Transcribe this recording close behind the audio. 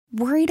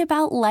Worried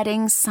about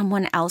letting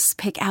someone else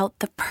pick out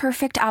the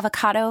perfect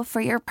avocado for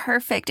your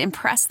perfect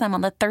impress them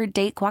on the third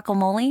date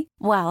guacamole?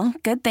 Well,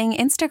 good thing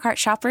Instacart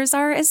shoppers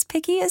are as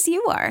picky as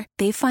you are.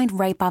 They find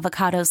ripe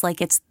avocados like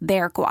it's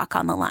their guac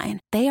on the line.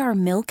 They are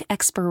milk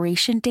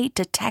expiration date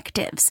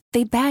detectives.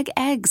 They bag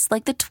eggs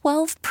like the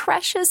 12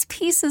 precious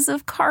pieces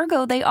of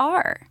cargo they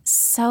are.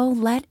 So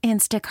let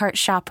Instacart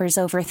shoppers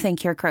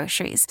overthink your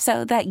groceries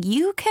so that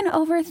you can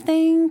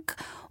overthink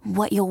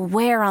what you'll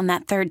wear on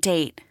that third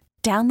date.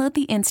 Download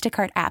the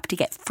Instacart app to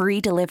get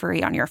free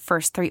delivery on your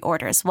first 3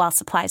 orders while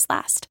supplies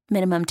last.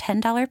 Minimum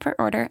 $10 per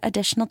order.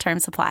 Additional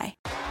terms apply.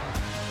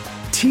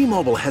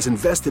 T-Mobile has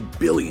invested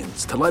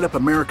billions to light up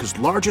America's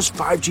largest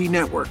 5G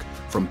network,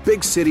 from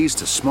big cities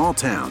to small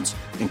towns,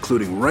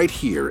 including right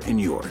here in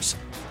yours.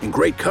 And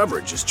great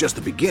coverage is just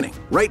the beginning.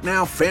 Right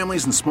now,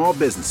 families and small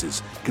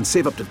businesses can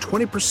save up to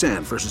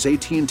 20% versus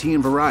AT&T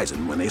and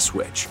Verizon when they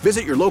switch.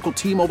 Visit your local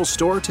T-Mobile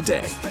store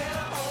today.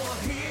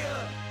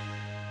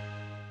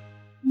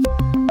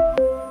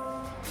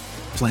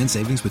 Plan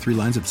savings with 3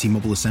 lines of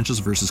T-Mobile Essentials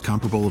versus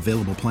comparable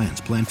available plans.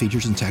 Plan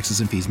features and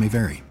taxes and fees may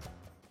vary.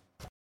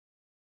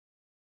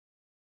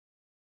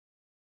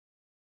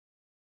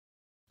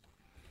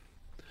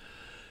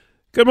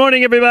 Good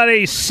morning,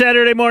 everybody.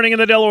 Saturday morning in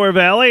the Delaware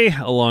Valley,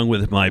 along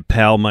with my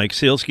pal Mike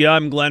Sealski.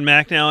 I'm Glenn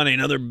Macnow on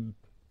another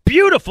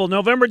beautiful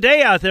November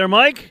day out there,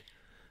 Mike.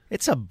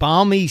 It's a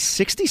balmy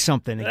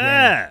 60-something again.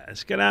 Yeah,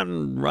 let's get out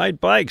and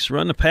ride bikes,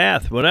 run the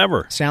path,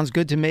 whatever. Sounds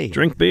good to me.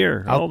 Drink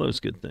beer, all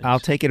those good things. I'll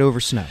take it over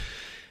snow.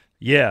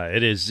 Yeah,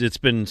 it is. It's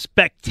been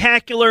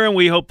spectacular, and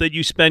we hope that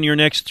you spend your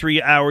next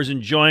 3 hours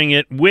enjoying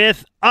it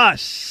with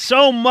us.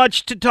 So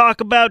much to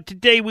talk about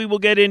today. We will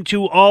get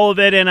into all of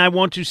it, and I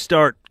want to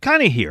start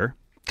kind of here,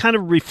 kind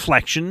of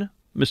reflection,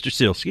 Mr.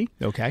 Sealski.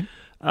 Okay.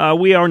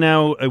 We are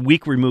now a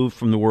week removed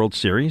from the World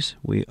Series.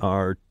 We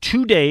are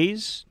 2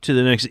 days to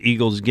the next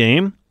Eagles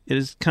game. It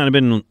has kind of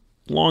been a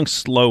long,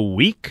 slow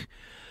week.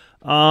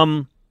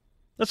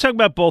 Let's talk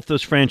about both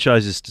those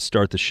franchises to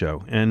start the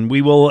show. And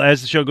we will,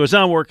 as the show goes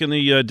on, work in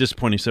the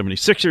disappointing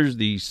 76ers,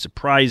 the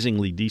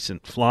surprisingly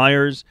decent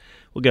Flyers.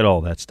 We'll get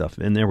all that stuff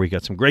in there. We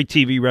got some great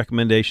TV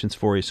recommendations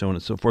for you, so on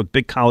and so forth.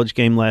 Big college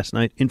game last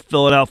night in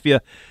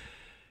Philadelphia.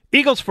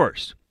 Eagles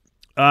first.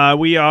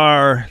 We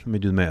are, let me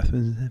do the math,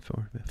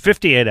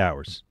 58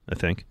 hours, I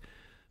think,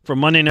 for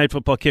Monday Night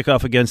Football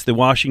kickoff against the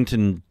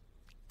Washington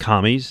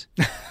Commies.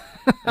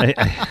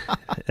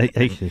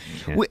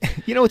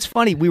 It's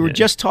funny. We were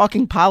just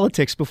talking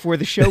politics before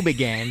the show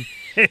began,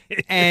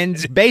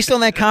 and based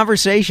on that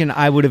conversation,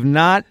 I would have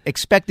not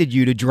expected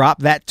you to drop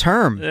that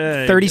term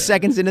 30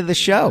 seconds into the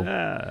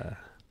show.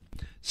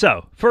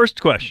 So, first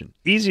question,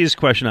 easiest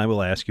question I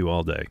will ask you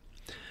all day.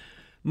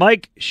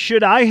 Mike,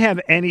 should I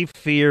have any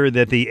fear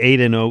that the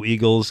 8-0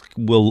 Eagles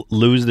will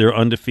lose their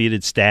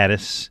undefeated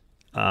status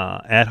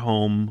at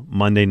home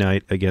Monday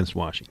night against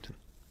Washington?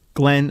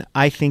 Glenn,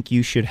 I think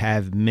you should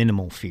have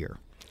minimal fear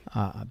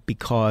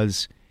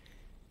because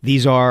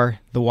these are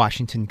the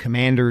Washington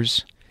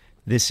Commanders.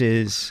 This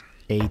is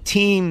a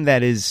team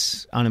that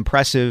is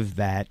unimpressive,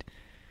 that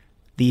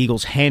the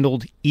Eagles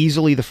handled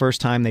easily the first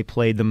time they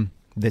played them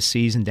this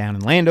season down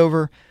in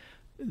Landover.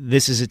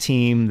 This is a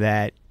team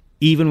that,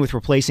 even with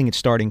replacing its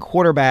starting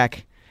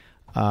quarterback,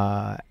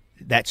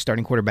 that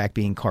starting quarterback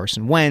being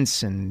Carson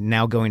Wentz and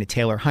now going to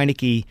Taylor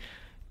Heineke,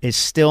 is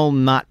still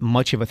not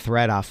much of a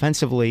threat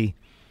offensively.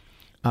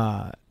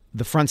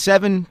 The front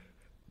seven,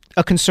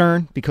 a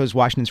concern because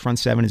Washington's front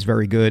seven is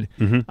very good.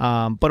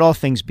 Mm-hmm. But all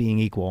things being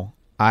equal,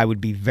 I would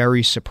be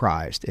very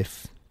surprised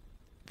if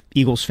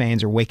Eagles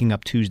fans are waking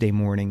up Tuesday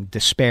morning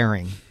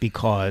despairing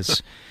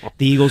because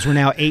the Eagles were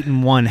now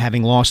 8-1,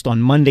 having lost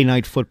on Monday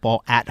Night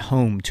Football at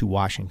home to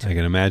Washington. I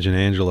can imagine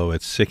Angelo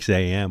at 6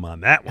 a.m.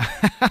 on that one.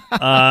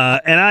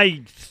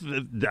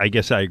 And I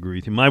guess I agree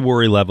with you. My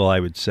worry level, I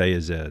would say,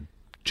 is a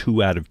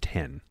 2 out of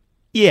 10.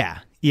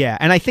 Yeah,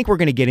 and I think we're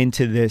going to get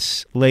into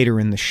this later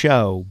in the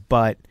show,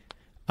 but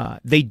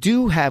they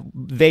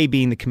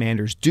being the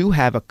Commanders, do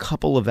have a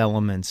couple of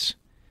elements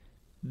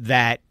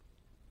that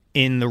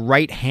in the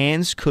right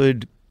hands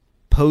could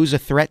pose a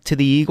threat to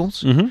the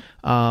Eagles,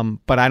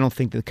 but I don't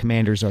think the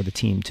Commanders are the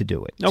team to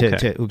do it,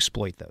 to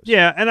exploit those.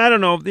 Yeah, and I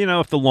don't know,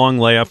 if the long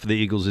layoff for the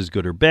Eagles is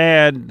good or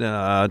bad.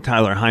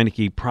 Tyler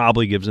Heineke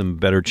probably gives them a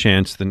better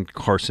chance than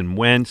Carson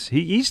Wentz.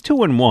 He's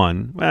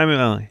 2-1. I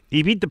mean,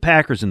 he beat the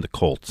Packers and the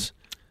Colts,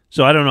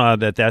 so I don't know how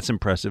that's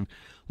impressive.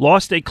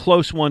 Lost a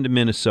close one to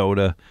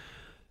Minnesota.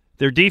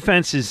 Their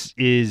defense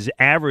is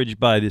average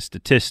by the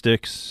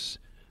statistics.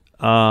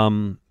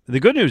 The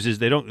good news is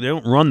they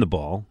don't run the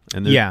ball,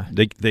 and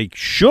they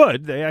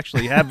should. They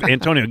actually have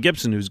Antonio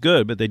Gibson, who's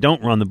good, but they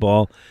don't run the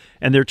ball,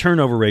 and their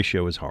turnover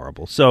ratio is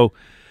horrible. So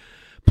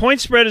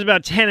point spread is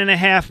about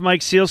 10.5,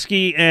 Mike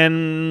Sealski,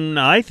 and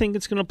I think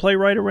it's going to play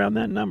right around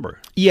that number.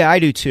 Yeah, I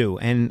do too,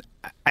 and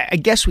I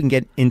guess we can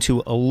get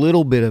into a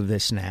little bit of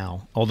this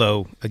now,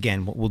 although,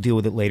 again, we'll deal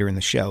with it later in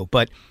the show.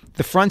 But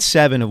the front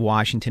seven of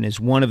Washington is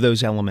one of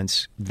those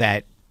elements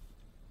that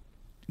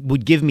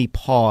would give me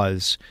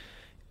pause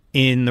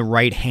in the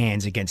right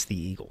hands against the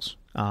Eagles.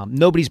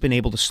 Nobody's been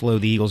able to slow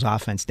the Eagles'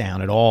 offense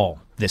down at all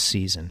this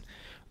season,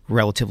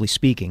 relatively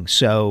speaking.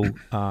 So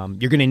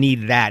you're going to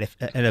need that. If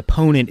an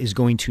opponent is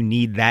going to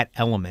need that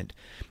element,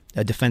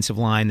 a defensive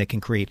line that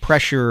can create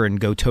pressure and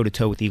go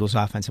toe-to-toe with the Eagles'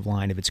 offensive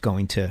line if it's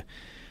going to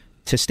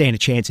stand a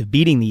chance of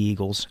beating the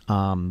Eagles.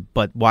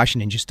 But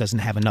Washington just doesn't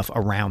have enough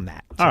around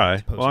that. All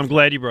right. Well, I'm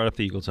glad you brought up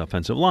the Eagles'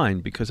 offensive line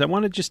because I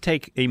want to just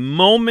take a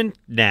moment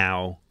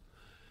now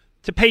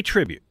to pay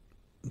tribute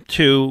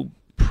to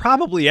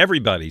probably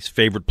everybody's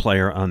favorite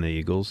player on the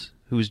Eagles,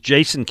 who's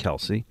Jason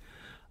Kelce.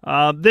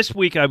 This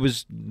week I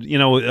was,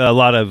 a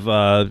lot of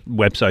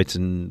websites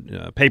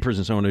and papers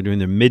and so on are doing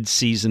their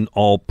mid-season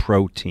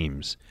all-pro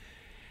teams.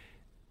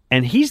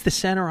 And he's the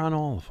center on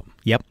all of them.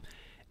 Yep.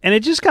 And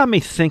it just got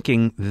me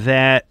thinking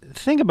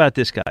think about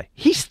this guy.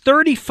 He's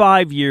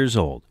 35 years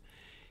old.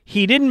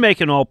 He didn't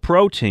make an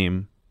all-pro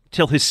team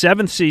till his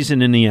 7th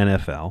season in the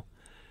NFL.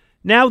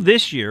 Now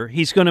this year,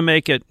 he's going to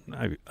make it,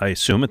 I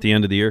assume, at the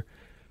end of the year,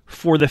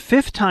 for the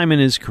 5th time in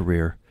his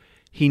career.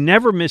 He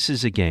never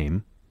misses a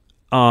game.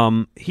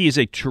 He is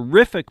a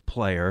terrific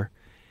player.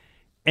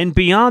 And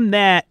beyond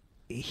that,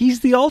 he's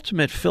the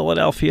ultimate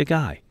Philadelphia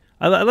guy.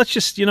 Let's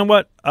just, you know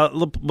what?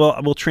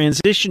 We'll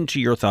transition to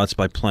your thoughts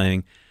by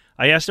playing.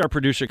 I asked our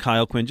producer,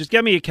 Kyle Quinn, just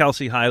get me a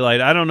Kelce highlight.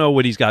 I don't know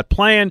what he's got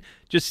planned.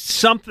 Just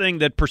something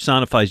that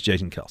personifies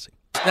Jason Kelce.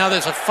 Now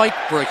there's a fight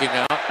breaking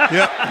out.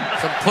 Yep.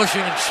 Some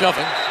pushing and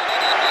shoving.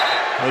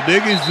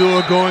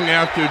 Odighizuwa going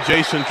after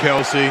Jason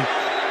Kelce.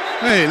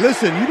 Hey,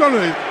 listen, you're going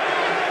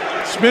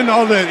to spend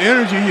all that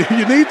energy.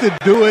 You need to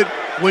do it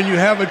when you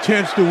have a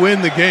chance to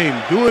win the game.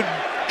 Do it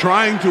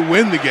trying to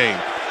win the game.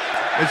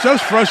 It's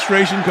just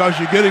frustration because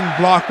you're getting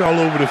blocked all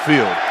over the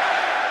field.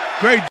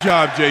 Great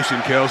job, Jason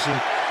Kelce.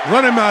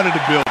 Run him out of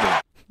the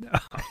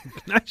building.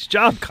 Nice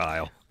job,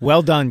 Kyle.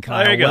 Well done,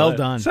 Kyle. Well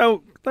done.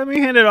 So let me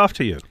hand it off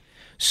to you.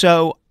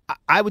 So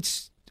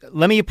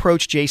let me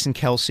approach Jason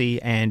Kelce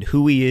and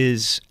who he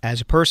is as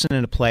a person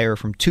and a player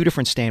from two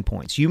different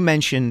standpoints. You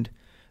mentioned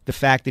the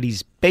fact that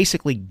he's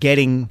basically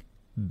getting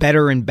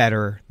better and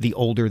better the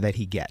older that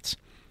he gets.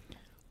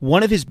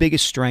 One of his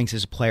biggest strengths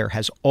as a player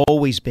has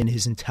always been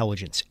his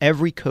intelligence.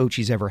 Every coach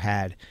he's ever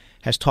had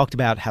has talked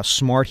about how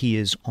smart he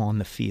is on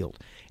the field.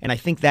 And I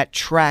think that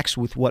tracks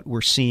with what we're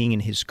seeing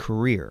in his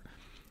career.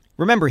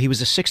 Remember, he was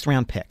a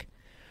 6th-round pick.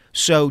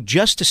 So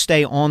just to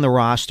stay on the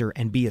roster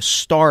and be a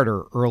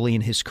starter early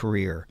in his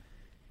career,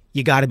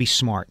 you got to be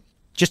smart.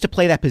 Just to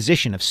play that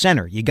position of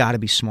center, you got to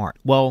be smart.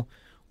 Well,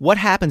 what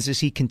happens as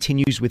he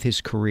continues with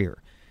his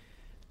career?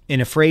 In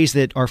a phrase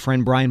that our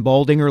friend Brian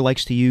Baldinger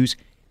likes to use,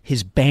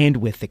 his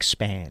bandwidth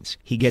expands.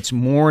 He gets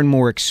more and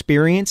more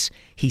experience.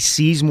 He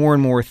sees more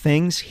and more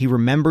things. He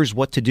remembers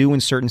what to do in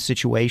certain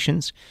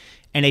situations.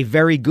 And a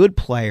very good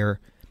player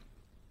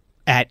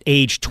at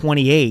age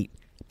 28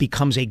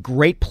 becomes a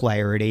great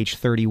player at age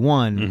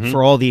 31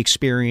 for all the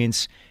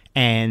experience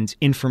and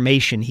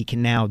information he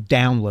can now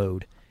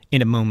download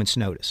in a moment's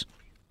notice.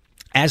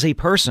 As a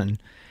person,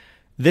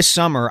 this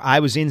summer I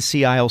was in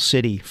Sea Isle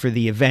City for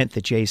the event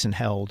that Jason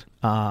held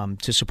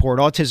to support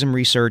autism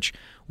research,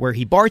 where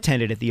he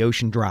bartended at the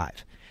Ocean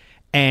Drive.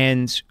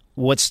 And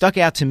what stuck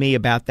out to me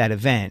about that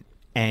event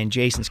and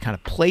Jason's kind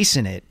of place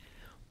in it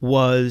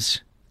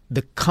was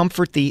the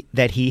comfort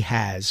that he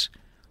has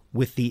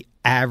with the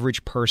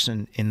average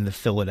person in the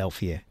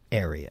Philadelphia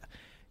area.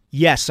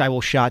 Yes, I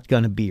will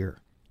shotgun a beer.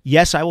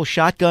 Yes, I will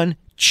shotgun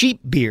cheap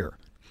beer.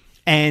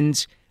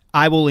 And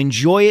I will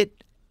enjoy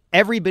it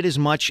every bit as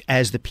much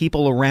as the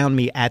people around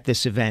me at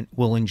this event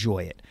will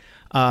enjoy it.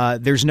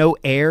 There's no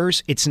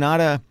airs. It's not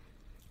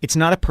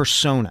a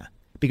persona,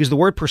 because the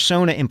word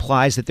persona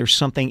implies that there's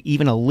something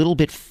even a little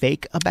bit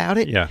fake about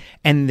it. Yeah.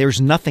 And there's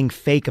nothing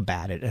fake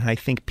about it. And I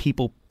think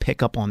people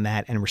pick up on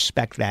that and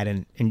respect that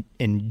and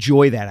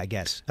enjoy that, I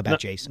guess, about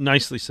Jason.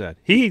 Nicely said.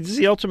 He's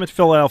the ultimate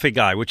Philadelphia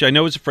guy, which I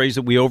know is a phrase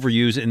that we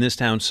overuse in this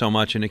town so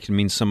much, and it can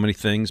mean so many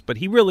things, but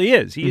he really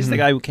is. He is the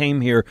guy who came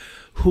here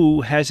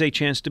who has a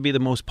chance to be the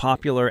most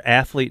popular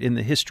athlete in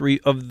the history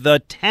of the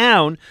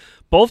town,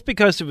 both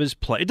because of his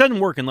play. It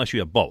doesn't work unless you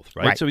have both,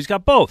 right? So he's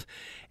got both.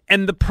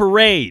 And the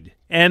parade,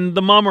 and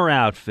the mummer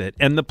outfit,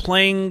 and the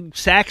playing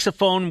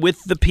saxophone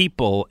with the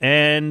people,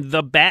 and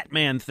the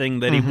Batman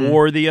thing that he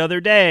wore the other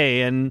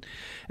day. And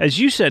as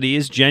you said, he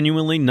is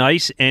genuinely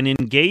nice and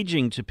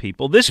engaging to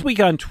people. This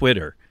week on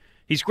Twitter,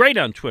 he's great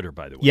on Twitter,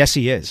 by the way. Yes,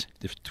 he is.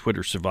 If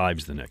Twitter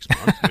survives the next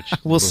month, which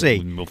we'll see.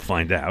 We'll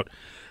find out.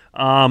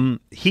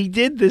 He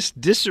did this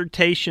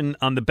dissertation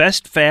on the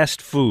best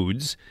fast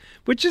foods,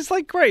 which is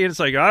like great. It's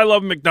like, I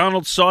love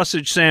McDonald's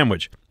sausage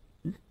sandwich.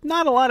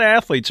 Not a lot of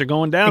athletes are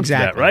going down to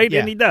that, right? Yeah.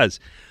 And he does.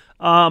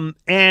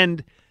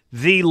 And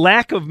the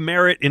lack of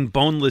merit in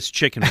boneless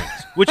chicken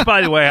wings, which,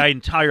 by the way, I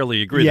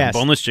entirely agree. Yes. That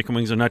boneless chicken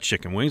wings are not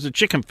chicken wings. They're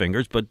chicken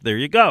fingers, but there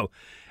you go.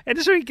 And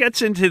so he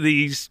gets into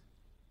these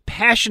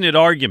passionate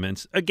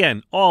arguments,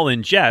 again, all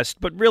in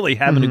jest, but really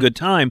having a good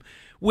time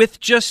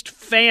with just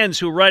fans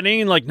who are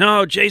writing in like,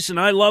 no, Jason,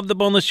 I love the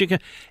boneless chicken.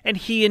 And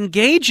he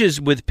engages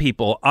with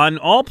people on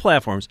all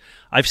platforms.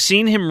 I've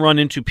seen him run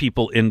into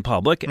people in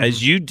public,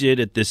 as you did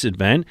at this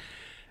event,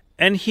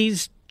 and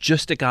he's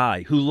just a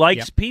guy who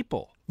likes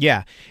people.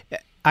 Yeah.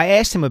 I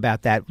asked him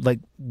about that. Like,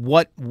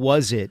 what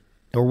was it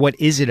or what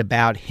is it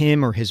about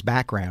him or his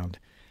background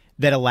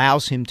that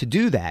allows him to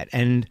do that?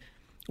 And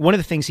one of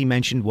the things he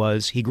mentioned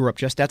was he grew up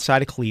just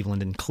outside of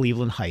Cleveland in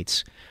Cleveland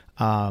Heights.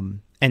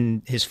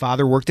 And his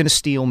father worked in a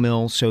steel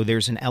mill, so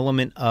there's an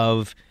element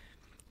of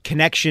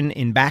connection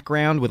in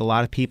background with a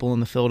lot of people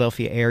in the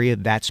Philadelphia area.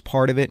 That's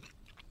part of it.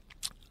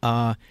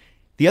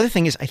 The other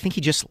thing is I think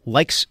he just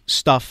likes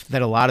stuff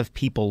that a lot of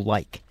people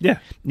like. Yeah.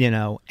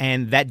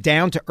 And that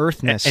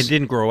down-to-earthness. And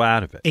didn't grow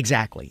out of it.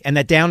 Exactly. And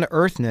that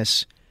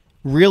down-to-earthness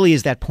really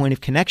is that point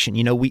of connection.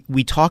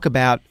 We talk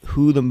about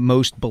who the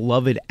most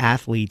beloved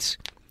athletes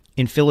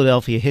in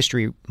Philadelphia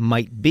history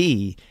might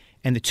be,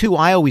 and the two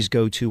I always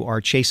go to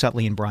are Chase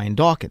Utley and Brian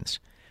Dawkins.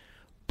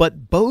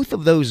 But both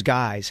of those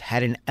guys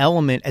had an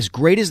element, as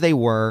great as they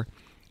were,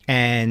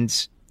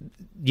 and,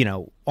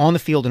 on the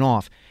field and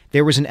off,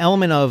 there was an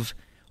element of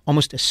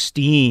almost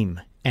esteem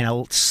and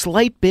a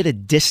slight bit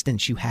of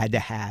distance you had to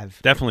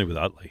have. Definitely with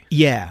Utley.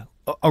 Yeah,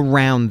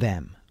 around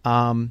them.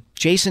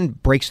 Jason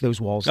breaks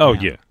those walls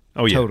down.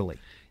 Oh, yeah. Totally.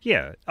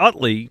 Yeah,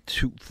 Utley,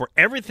 for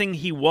everything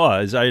he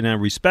was, and I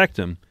respect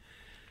him,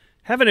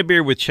 having a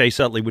beer with Chase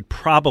Utley would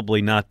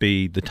probably not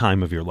be the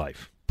time of your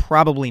life.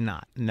 Probably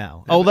not,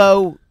 no.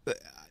 Although...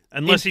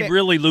 Unless he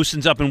really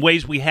loosens up in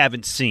ways we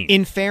haven't seen.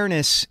 In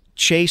fairness,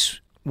 Chase,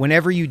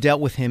 whenever you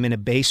dealt with him in a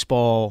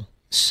baseball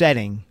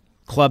setting,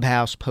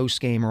 clubhouse,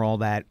 postgame, or all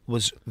that,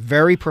 was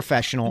very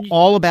professional,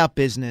 all about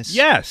business.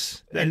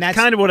 Yes. And that's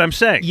kind of what I'm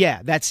saying. Yeah,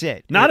 that's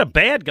it. Not a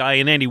bad guy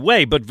in any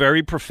way, but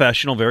very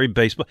professional, very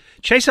baseball.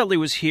 Chase Utley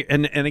was here,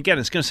 and again,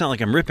 it's going to sound like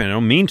I'm ripping. I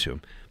don't mean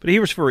to. But he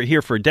was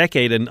here for a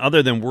decade, and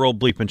other than World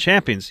Bleeping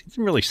Champions, he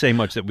didn't really say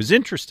much that was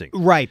interesting.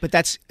 Right, but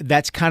that's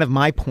kind of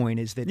my point,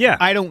 is that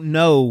I don't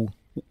know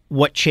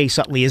what Chase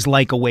Utley is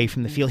like away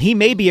from the field. He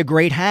may be a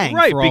great hang,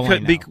 right? For all I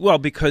know.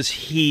 Because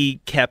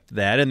he kept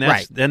that, and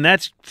that's right. And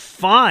that's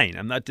fine.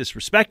 I'm not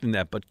disrespecting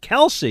that. But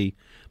Kelsey,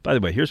 by the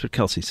way, here's what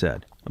Kelsey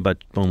said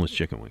about boneless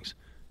chicken wings,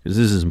 because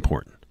this is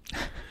important.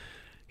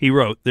 He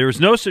wrote, "There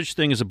is no such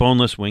thing as a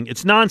boneless wing.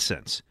 It's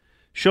nonsense.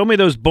 Show me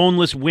those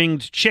boneless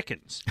winged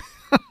chickens."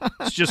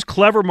 It's just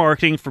clever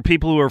marketing for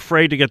people who are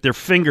afraid to get their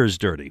fingers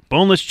dirty.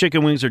 Boneless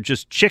chicken wings are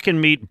just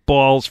chicken meat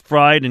balls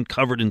fried and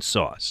covered in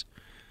sauce.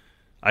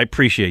 I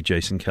appreciate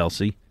Jason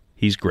Kelsey.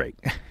 He's great.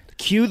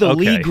 Cue the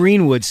Lee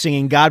Greenwood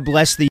singing God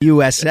Bless the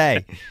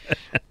USA.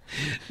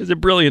 It's a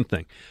brilliant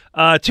thing.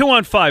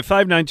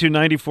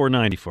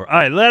 215-592-9494. All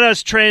right, let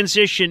us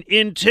transition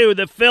into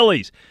the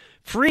Phillies.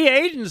 Free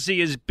agency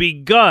has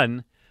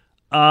begun.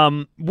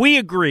 We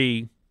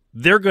agree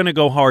they're going to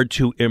go hard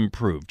to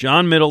improve.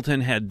 John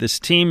Middleton had this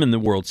team in the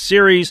World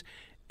Series,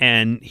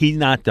 and he's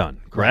not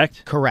done,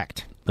 correct?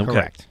 Correct. Okay.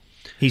 Correct.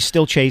 He's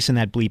still chasing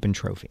that bleeping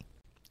trophy.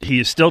 He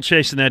is still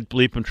chasing that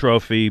bleeping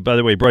trophy. By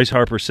the way, Bryce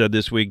Harper said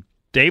this week,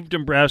 Dave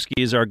Dombrowski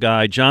is our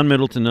guy. John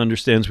Middleton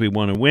understands we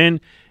want to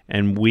win,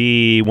 and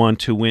we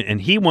want to win,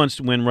 and he wants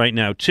to win right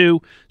now,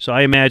 too. So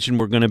I imagine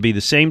we're going to be the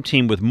same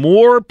team with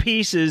more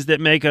pieces that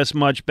make us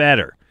much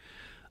better.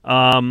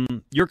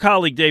 Your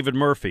colleague David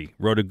Murphy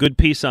wrote a good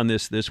piece on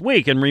this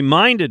week and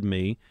reminded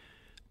me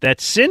that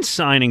since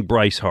signing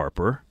Bryce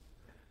Harper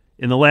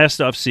in the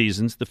last off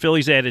seasons, the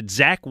Phillies added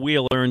Zach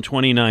Wheeler in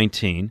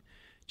 2019,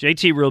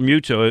 JT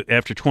Realmuto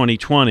after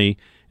 2020,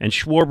 and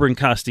Schwarber and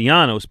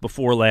Castellanos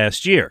before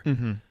last year.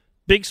 Mm-hmm.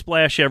 Big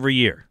splash every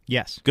year.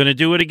 Yes. Going to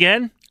do it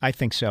again? I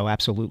think so,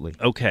 absolutely.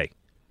 Okay.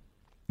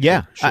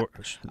 Yeah.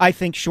 I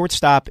think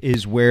shortstop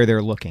is where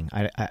they're looking.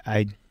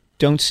 I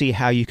don't see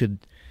how you could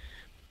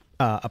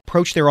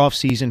approach their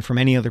offseason from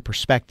any other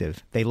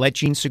perspective. They let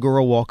Gene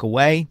Segura walk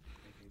away.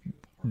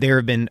 There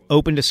have been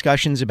open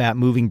discussions about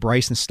moving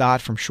Bryson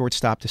Stott from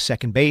shortstop to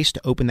second base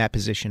to open that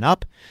position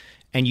up.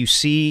 And you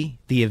see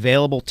the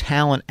available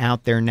talent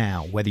out there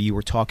now, whether you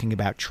were talking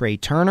about Trey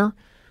Turner,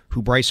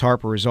 who Bryce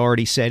Harper has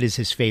already said is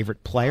his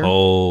favorite player.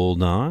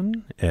 Hold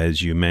on.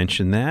 As you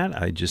mentioned that,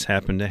 I just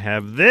happened to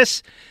have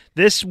this.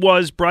 This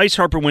was Bryce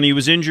Harper when he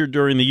was injured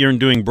during the year and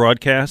doing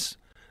broadcasts,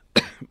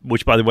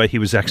 which, by the way, he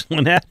was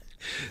excellent at.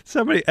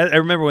 I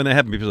remember when that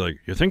happened, people were like,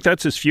 you think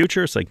that's his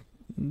future? It's like,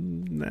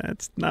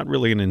 that's not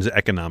really an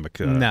economic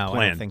plan. No,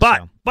 I don't think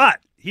so.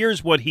 But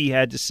here's what he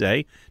had to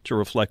say to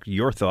reflect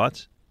your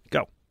thoughts.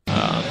 Go.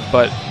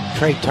 But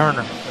Trey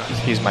Turner,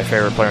 he's my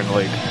favorite player in the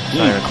league.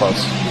 Not even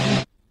close.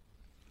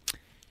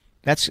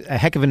 That's a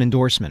heck of an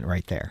endorsement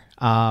right there.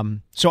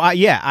 And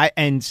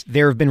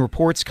there have been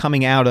reports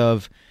coming out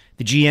of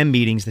the GM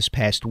meetings this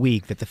past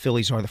week that the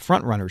Phillies are the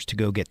front runners to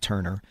go get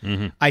Turner.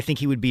 Mm-hmm. I think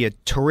he would be a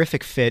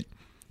terrific fit,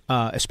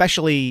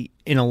 especially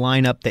in a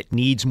lineup that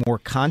needs more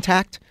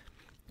contact.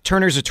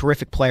 Turner's a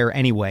terrific player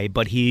anyway,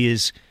 but he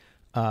is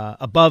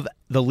above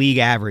the league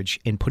average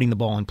in putting the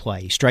ball in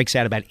play. He strikes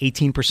out about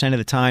 18% of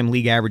the time.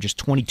 League average is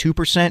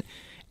 22%,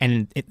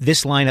 and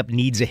this lineup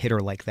needs a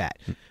hitter like that.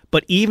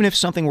 But even if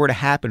something were to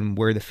happen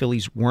where the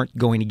Phillies weren't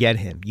going to get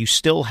him, you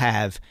still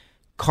have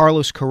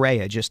Carlos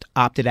Correa just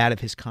opted out of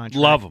his contract.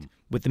 Love him.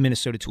 With the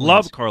Minnesota Twins.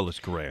 Love Carlos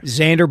Correa.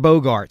 Xander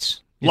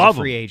Bogaerts is a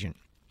free agent.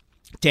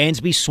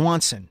 Dansby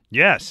Swanson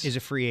Yes. is a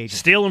free agent.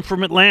 Steal him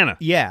from Atlanta.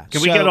 Yeah.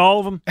 Can we get all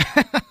of them?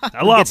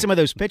 I love get some of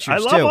those pitchers, I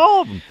love too.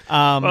 all of them.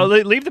 Well,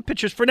 leave the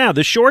pitchers for now.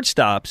 The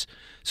shortstops.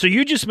 So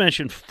you just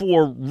mentioned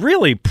 4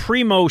 really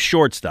primo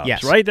shortstops,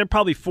 Yes. right? They're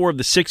probably 4 of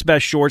the 6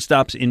 best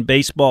shortstops in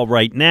baseball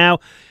right now.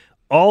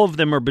 All of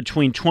them are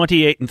between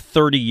 28 and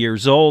 30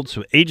 years old,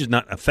 so age is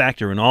not a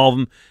factor in all of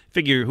them.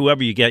 Figure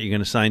whoever you get, you're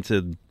going to sign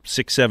to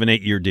 6, 7,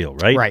 8 year deal,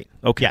 right? Right.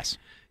 Okay. Yes.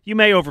 You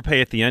may overpay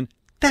at the end.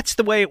 That's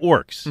the way it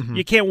works. Mm-hmm.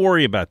 You can't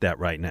worry about that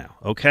right now,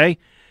 okay?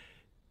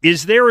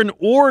 Is there an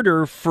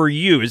order for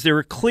you? Is there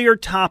a clear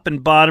top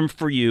and bottom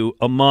for you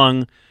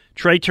among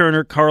Trey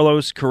Turner,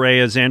 Carlos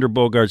Correa, Xander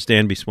Bogaerts,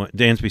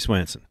 Dansby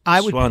Swanson?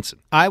 Swanson.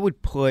 I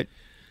would put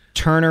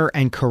Turner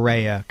and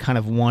Correa kind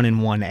of 1 and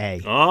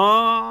 1A.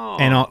 Oh.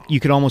 And you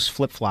could almost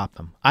flip-flop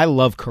them. I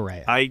love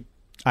Correa. I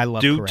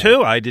love do, Correa.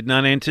 too. I did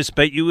not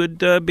anticipate you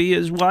would be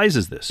as wise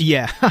as this.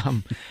 Yeah.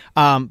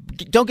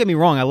 Don't get me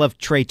wrong. I love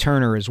Trey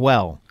Turner as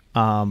well.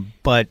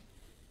 But,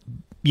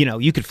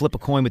 you could flip a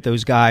coin with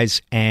those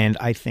guys, and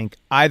I think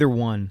either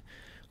one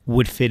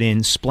would fit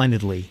in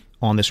splendidly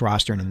on this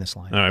roster and in this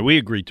line. All right, we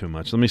agreed too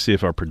much. Let me see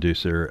if our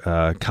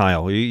producer,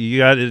 Kyle, you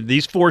got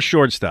these 4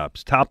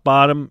 shortstops, top,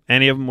 bottom,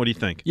 any of them? What do you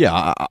think?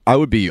 Yeah, I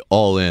would be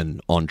all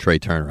in on Trey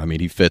Turner. I mean,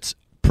 he fits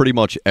pretty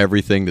much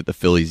everything that the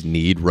Phillies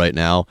need right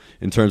now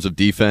in terms of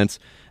defense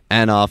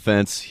and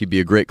offense. He'd be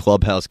a great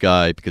clubhouse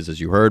guy because,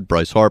 as you heard,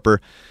 Bryce Harper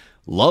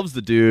loves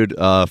the dude,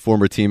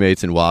 former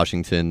teammates in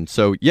Washington.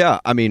 So, yeah,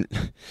 I mean,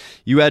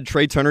 you add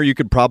Trey Turner, you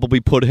could probably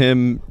put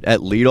him at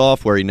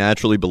leadoff where he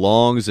naturally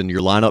belongs, and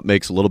your lineup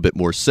makes a little bit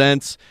more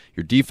sense.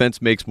 Your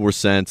defense makes more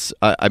sense.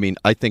 I mean,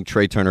 I think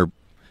Trey Turner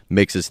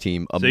makes his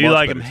team a much better. So you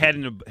like him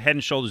team. head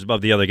and shoulders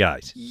above the other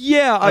guys?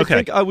 Yeah, I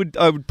think I would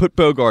put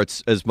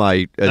Bogaerts as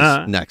my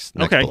next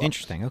okay. below.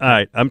 Interesting. Okay. All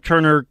right, I'm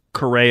Turner,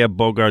 Correa,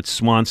 Bogaerts,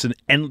 Swanson.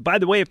 And by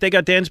the way, if they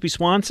got Dansby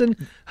Swanson,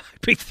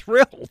 I'd be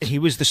thrilled. He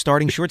was the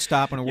starting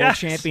shortstop on a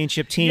Yes. world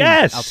championship team.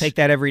 Yes. I'll take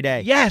that every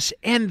day. Yes,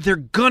 and they're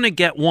going to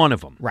get one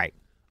of them. Right.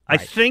 I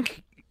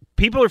think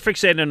people are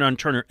fixated on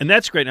Turner, and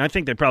that's great. And I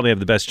think they probably have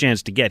the best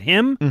chance to get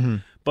him. Mm-hmm.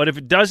 But if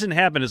it doesn't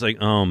happen, it's like,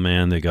 oh,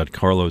 man, they got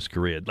Carlos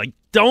Correa. Like,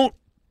 don't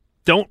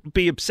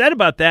be upset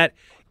about that.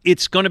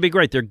 It's going to be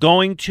great. They're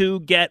going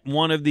to get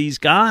one of these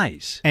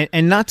guys.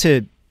 And not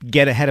to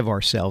get ahead of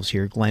ourselves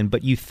here, Glenn,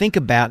 but you think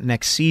about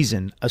next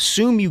season,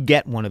 assume you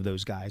get one of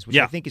those guys, which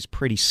I think is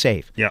pretty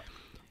safe. Yeah.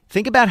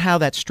 Think about how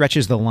that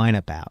stretches the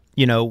lineup out.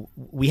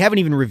 We haven't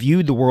even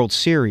reviewed the World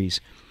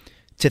Series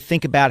to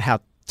think about how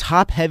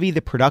top-heavy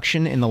the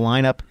production in the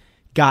lineup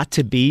got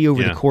to be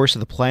over the course of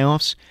the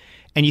playoffs.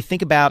 And you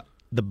think about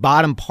the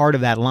bottom part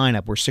of that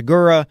lineup where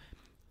Segura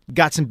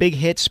got some big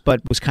hits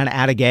but was kind of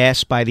out of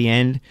gas by the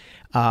end,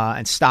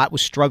 and Stott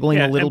was struggling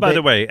a little bit. And by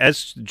the way,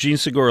 as Gene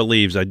Segura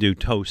leaves, I do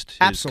toast his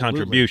Absolutely.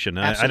 contribution.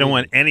 I don't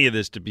want any of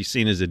this to be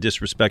seen as a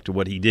disrespect to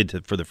what he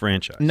did for the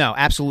franchise. No,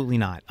 absolutely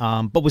not.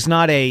 But was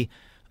not an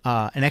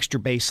extra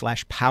base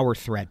 / power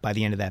threat by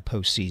the end of that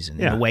postseason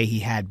in the way he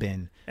had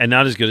been. And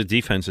not as good a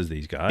defense as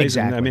these guys.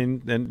 Exactly.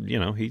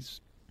 And he's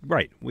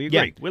right. We agree.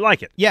 Yeah. We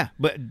like it. Yeah,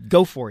 but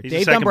go for it. He's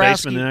Dave a second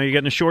Dombrowski, baseman, and now you're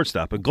getting a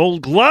shortstop, a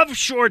Gold Glove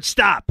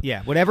shortstop.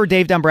 Yeah, whatever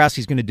Dave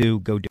Dombrowski's going to do,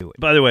 go do it.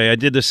 By the way, I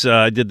did this.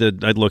 I did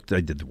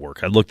the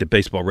work. I looked at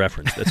Baseball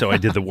Reference. That's how I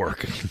did the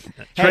work.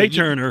 Trey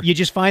Turner. You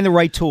just find the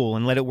right tool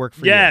and let it work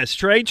for you. Yes,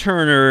 Trey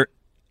Turner,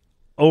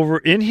 over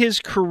in his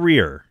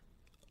career,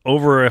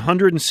 over a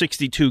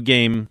 162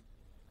 game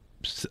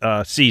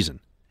season,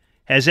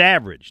 has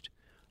averaged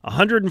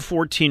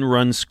 114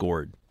 runs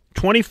scored,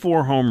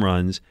 24 home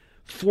runs,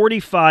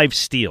 45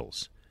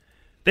 steals.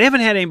 They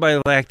haven't had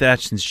anybody like that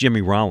since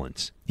Jimmy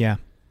Rollins. Yeah.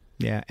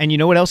 And you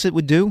know what else it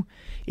would do?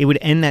 It would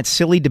end that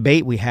silly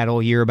debate we had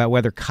all year about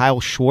whether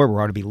Kyle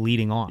Schwarber ought to be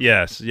leading off.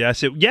 Yes,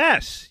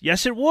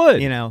 it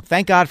would.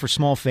 Thank God for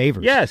small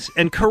favors. Yes,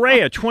 and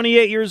Correa,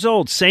 28 years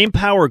old, same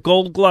power,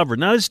 Gold Glover,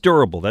 not as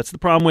durable. That's the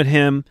problem with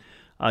him.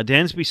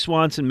 Dansby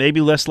Swanson, maybe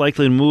less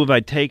likely to move.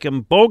 I'd take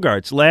him.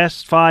 Bogaerts,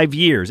 last 5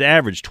 years,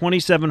 averaged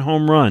 27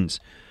 home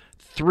runs,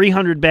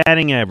 300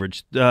 batting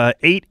average,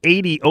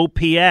 880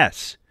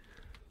 OPS.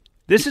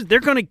 They're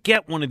going to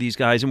get one of these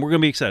guys, and we're going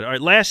to be excited. All right,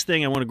 last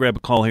thing, I want to grab a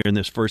call here in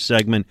this first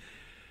segment.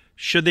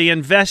 Should they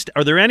invest?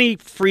 Are there any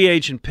free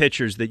agent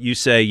pitchers that you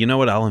say, you know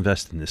what, I'll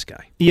invest in this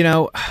guy?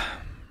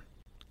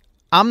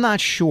 I'm not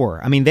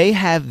sure. I mean, they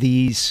have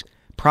these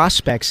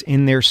prospects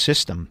in their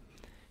system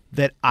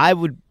that I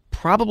would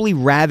probably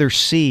rather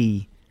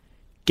see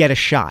get a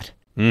shot.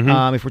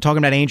 Mm-hmm. If we're talking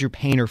about Andrew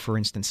Painter, for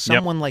instance,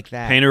 someone like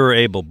that. Painter or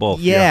Abel,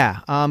 both. Yeah.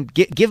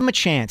 Give them a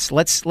chance.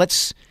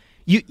 Let's.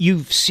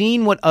 You've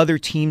seen what other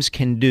teams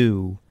can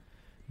do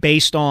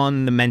based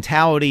on the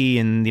mentality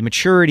and the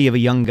maturity of a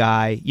young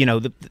guy.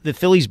 The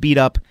Phillies beat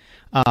up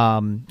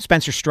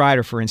Spencer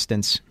Strider, for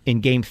instance, in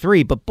Game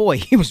 3, but boy,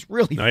 he was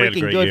really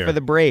freaking good for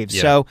the Braves.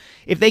 Yeah. So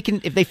if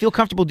they feel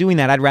comfortable doing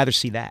that, I'd rather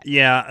see that.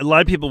 Yeah, a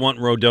lot of people want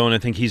Rodon. I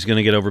think he's going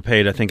to get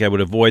overpaid. I think I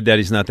would avoid that.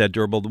 He's not that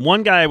durable. The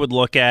one guy I would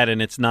look at,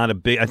 and it's not a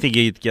big, I think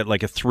he'd get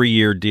like a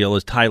 3-year deal,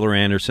 is Tyler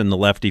Anderson, the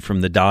lefty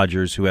from the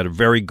Dodgers, who had a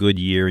very good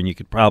year, and you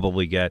could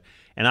probably get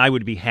and I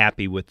would be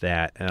happy with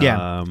that.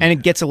 Yeah, and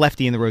it gets a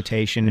lefty in the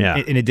rotation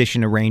in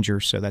addition to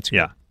Rangers, so that's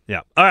good.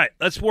 Yeah. All right,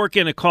 let's work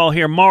in a call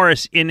here.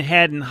 Morris in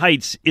Haddon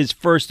Heights is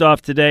first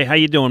off today. How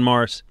you doing,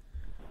 Morris?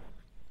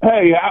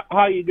 Hey,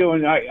 how you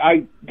doing?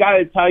 I got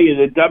to tell you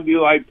that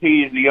WIP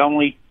is the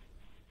only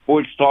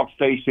sports talk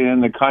station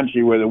in the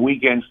country where the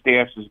weekend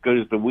staff's as good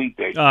as the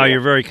weekday staff. Oh,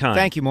 you're very kind.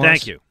 Thank you, Morris.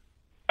 Thank you.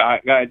 I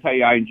got to tell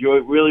you, I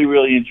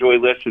really enjoy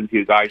listening to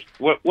you guys.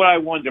 What I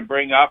wanted to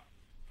bring up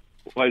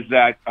was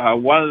that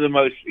one of the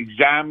most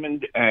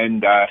examined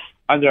and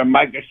under a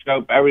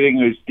microscope, everything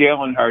was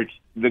Jalen Hurts.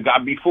 The guy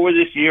before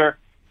this year,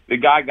 the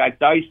guy got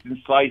diced and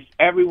sliced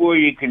everywhere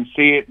you can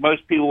see it.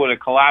 Most people would have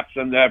collapsed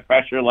under that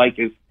pressure, like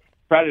his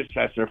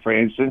predecessor, for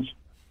instance.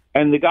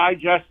 And the guy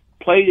just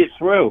played it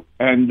through.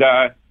 And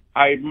I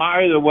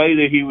admire the way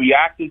that he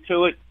reacted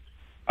to it.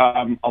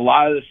 A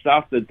lot of the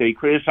stuff that they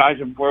criticized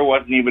him for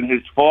wasn't even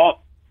his fault.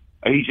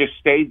 He just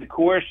stayed the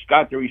course,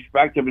 got the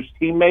respect of his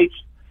teammates,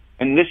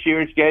 and this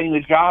year is getting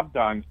the job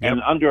done. Yep.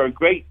 And under a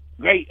great,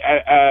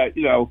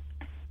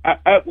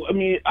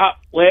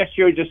 last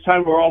year at this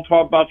time, we're all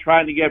talking about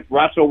trying to get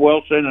Russell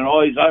Wilson and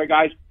all these other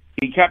guys.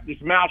 He kept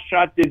his mouth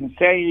shut, didn't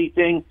say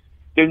anything.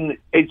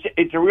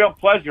 It's a real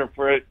pleasure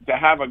to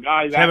have a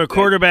guy that have a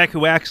quarterback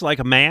who acts like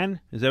a man.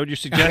 Is that what you're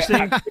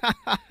suggesting?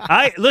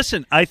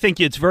 I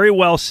think it's very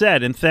well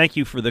said, and thank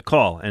you for the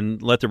call.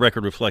 And let the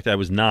record reflect, I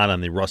was not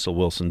on the Russell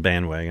Wilson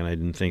bandwagon. I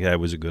didn't think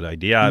that was a good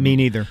idea. Me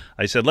neither.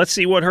 I said, let's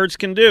see what Hurts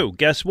can do.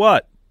 Guess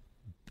what?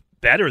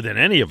 Better than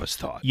any of us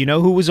thought. You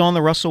know who was on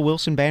the Russell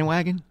Wilson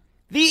bandwagon?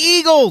 The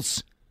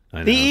Eagles.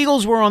 The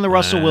Eagles were on the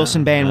Russell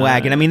Wilson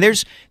bandwagon. I mean,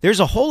 there's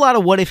a whole lot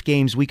of what-if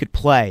games we could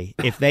play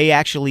if they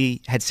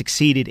actually had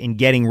succeeded in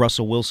getting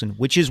Russell Wilson,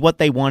 which is what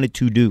they wanted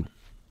to do.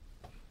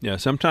 Yeah,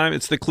 sometimes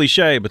it's the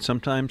cliche, but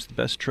sometimes the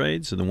best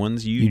trades are the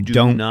ones you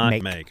do not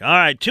make. All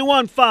right,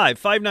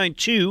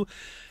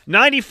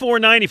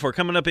 215-592-9494.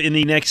 Coming up in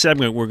the next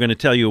segment, we're going to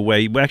tell you a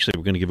way. Actually,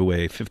 we're going to give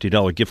away a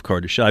 $50 gift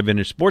card to Shy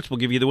Vintage Sports. We'll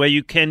give you the way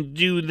you can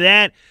do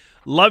that.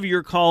 Love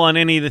your call on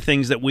any of the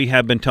things that we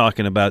have been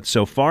talking about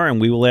so far,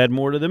 and we will add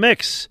more to the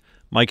mix.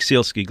 Mike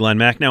Sealski, Glenn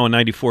Macnow on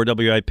 94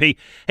 WIP.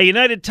 Hey,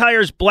 United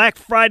Tires Black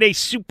Friday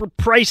super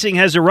pricing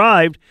has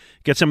arrived.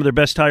 Get some of their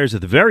best tires at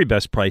the very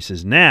best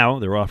prices now.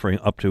 They're offering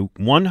up to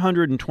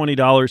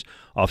 $120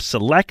 off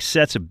select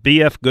sets of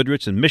BF,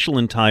 Goodrich, and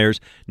Michelin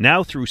tires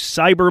now through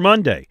Cyber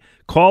Monday.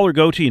 Call or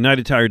go to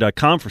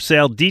UnitedTire.com for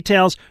sale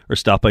details or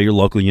stop by your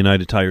local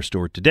United Tire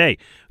store today.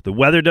 The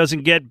weather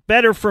doesn't get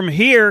better from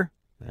here.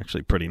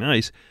 Actually pretty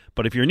nice.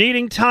 But if you're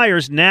needing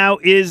tires, now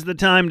is the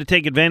time to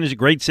take advantage of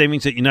great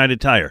savings at United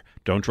Tire.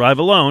 Don't drive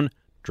alone.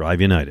 Drive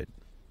United.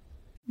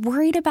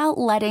 Worried about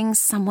letting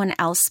someone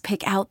else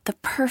pick out the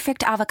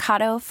perfect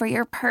avocado for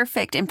your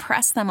perfect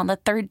impress them on the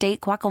third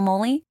date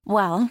guacamole?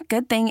 Well,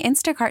 good thing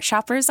Instacart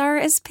shoppers are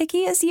as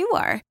picky as you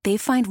are. They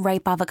find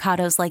ripe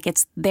avocados like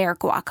it's their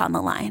guac on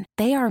the line.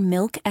 They are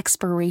milk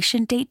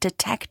expiration date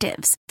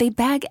detectives. They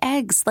bag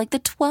eggs like the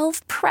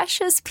 12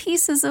 precious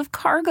pieces of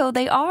cargo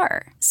they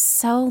are.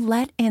 So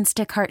let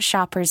Instacart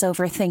shoppers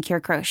overthink your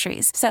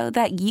groceries so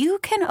that you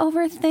can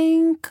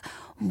overthink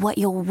what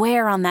you'll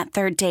wear on that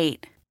third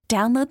date.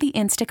 Download the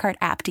Instacart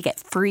app to get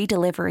free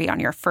delivery on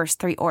your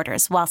first 3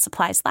 orders while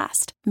supplies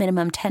last.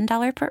 Minimum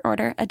 $10 per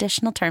order.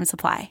 Additional terms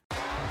apply.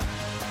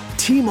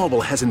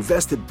 T-Mobile has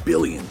invested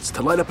billions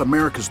to light up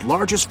America's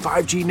largest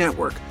 5G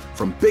network,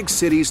 from big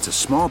cities to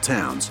small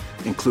towns,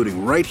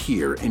 including right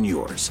here in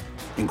yours.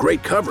 And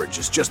great coverage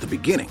is just the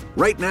beginning.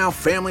 Right now,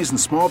 families and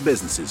small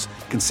businesses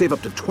can save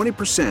up to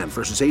 20%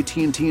 versus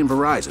AT&T and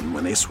Verizon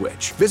when they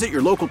switch. Visit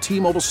your local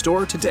T-Mobile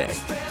store today.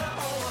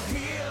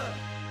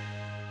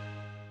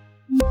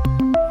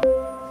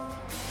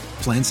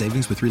 Plan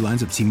savings with 3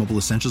 lines of T-Mobile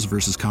Essentials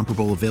versus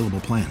comparable available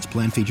plans.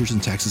 Plan features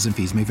and taxes and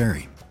fees may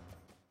vary.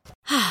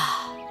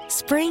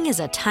 Spring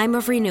is a time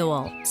of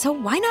renewal, so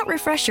why not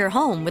refresh your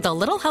home with a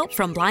little help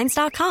from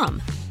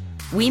Blinds.com?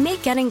 We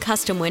make getting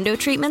custom window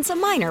treatments a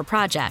minor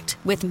project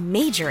with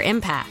major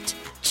impact.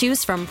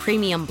 Choose from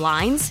premium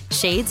blinds,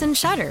 shades, and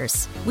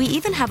shutters. We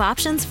even have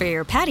options for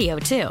your patio,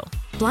 too.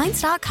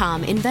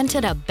 Blinds.com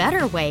invented a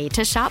better way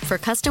to shop for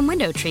custom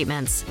window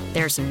treatments.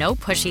 There's no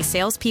pushy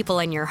salespeople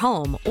in your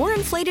home or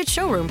inflated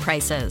showroom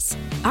prices.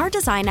 Our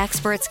design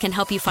experts can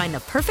help you find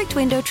the perfect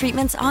window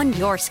treatments on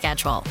your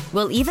schedule.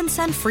 We'll even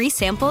send free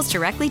samples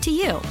directly to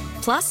you.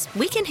 Plus,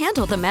 we can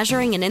handle the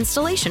measuring and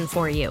installation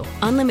for you.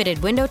 Unlimited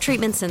window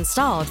treatments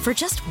installed for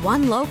just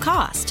one low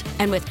cost.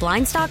 And with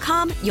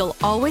Blinds.com, you'll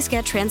always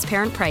get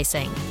transparent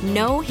pricing.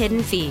 No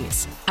hidden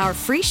fees. Our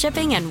free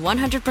shipping and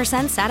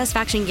 100%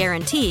 satisfaction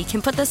guarantee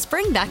can put the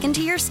spring back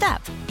into your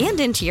step and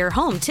into your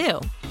home,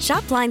 too.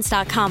 Shop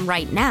Blinds.com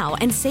right now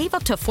and save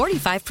up to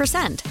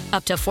 45%.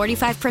 Up to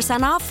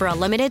 45% off for a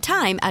limited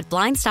time at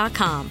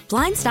Blinds.com.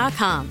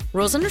 Blinds.com.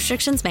 Rules and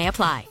restrictions may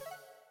apply.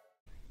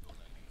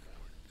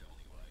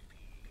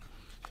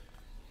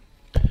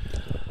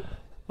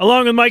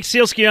 Along with Mike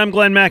Sealski, I'm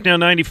Glenn Macnow,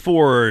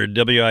 94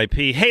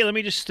 WIP. Hey, let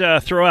me just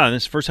throw out,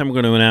 this is the first time we're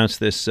going to announce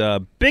this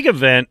big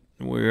event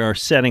We are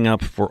setting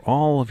up for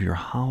all of your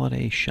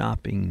holiday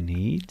shopping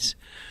needs.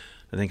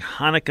 I think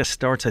Hanukkah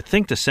starts,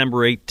 December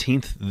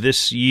 18th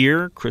this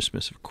year.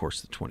 Christmas, of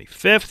course, the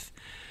 25th.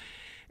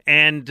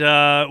 And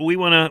we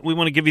want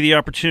to give you the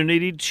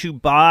opportunity to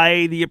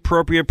buy the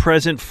appropriate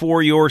present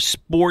for your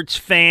sports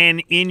fan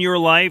in your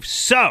life.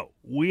 So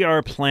we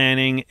are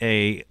planning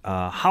a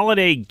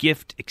holiday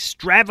gift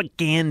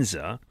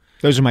extravaganza.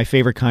 Those are my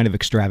favorite kind of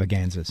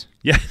extravaganzas.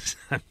 Yes,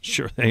 I'm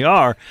sure they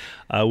are,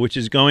 which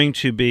is going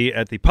to be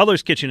at the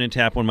Puddler's Kitchen and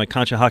Tap, one of my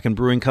Conshohocken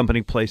Brewing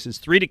Company places,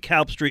 3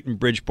 DeKalb Street in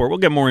Bridgeport. We'll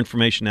get more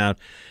information out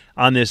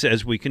on this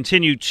as we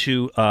continue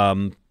to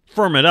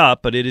firm it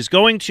up, but it is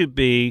going to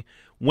be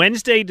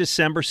Wednesday,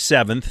 December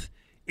 7th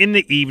in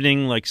the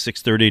evening, like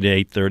 6:30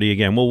 to 8:30.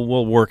 Again,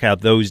 we'll work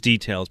out those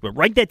details, but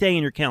write that day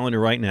in your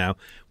calendar right now.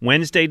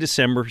 Wednesday,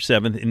 December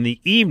 7th in the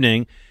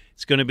evening.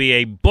 It's going to be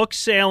a book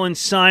sale and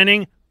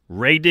signing.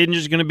 Ray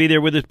Didinger's going to be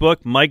there with his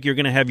book. Mike, you're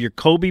going to have your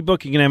Kobe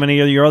book. You going to have any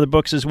of your other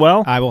books as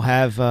well? I will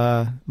have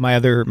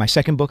my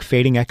second book,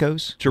 Fading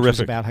Echoes. Terrific. Which is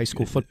about high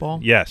school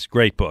football. Yes,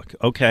 great book.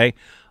 Okay.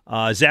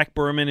 Zach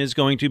Berman is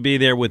going to be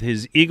there with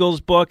his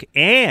Eagles book,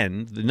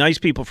 and the nice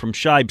people from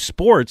Shibe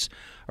Sports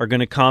are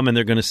going to come, and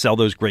they're going to sell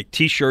those great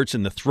T-shirts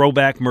and the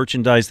throwback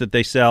merchandise that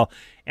they sell.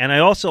 And I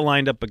also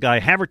lined up a guy,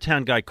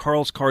 Havertown guy,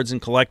 Carl's Cards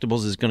and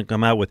Collectibles, is going to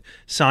come out with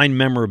signed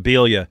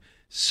memorabilia.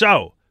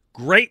 So,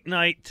 great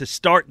night to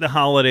start the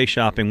holiday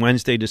shopping,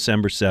 Wednesday,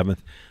 December 7th.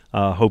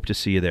 Hope to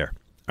see you there.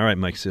 All right,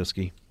 Mike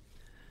Sielski,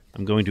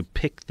 I'm going to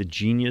pick the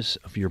genius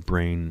of your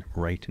brain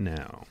right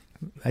now.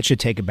 That should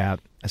take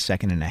about a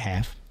second and a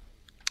half.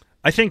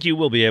 I think you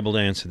will be able to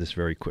answer this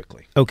very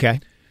quickly. Okay.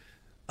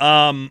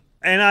 None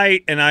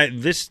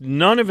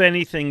of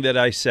anything that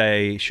I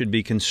say should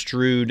be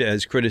construed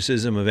as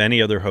criticism of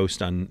any other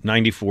host on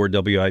 94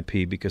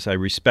 WIP because I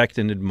respect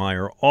and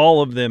admire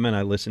all of them and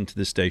I listen to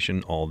the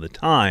station all the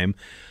time.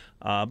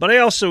 But I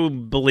also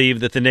believe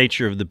that the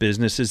nature of the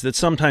business is that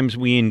sometimes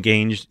we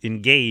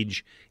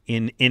engage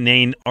in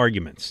inane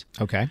arguments.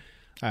 Okay.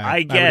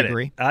 I get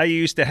it. I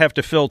used to have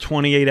to fill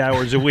 28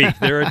 hours a week.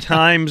 There are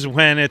times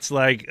when it's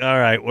like, all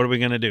right, what are we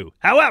going to do?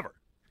 However,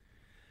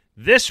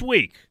 this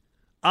week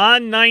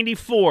on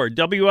 94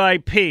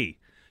 WIP,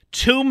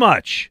 too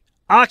much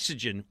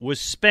oxygen was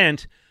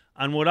spent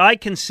on what I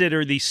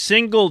consider the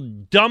single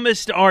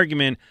dumbest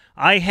argument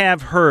I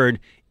have heard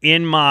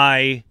in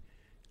my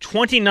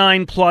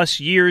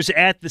 29-plus years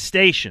at the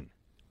station.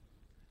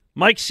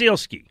 Mike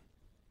Sielski,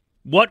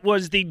 what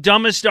was the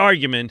dumbest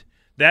argument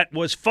that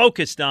was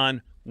focused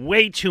on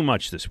way too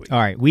much this week? All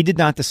right. We did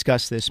not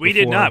discuss this before. We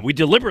did not. We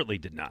deliberately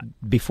did not.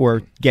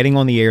 Before getting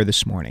on the air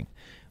this morning.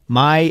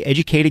 My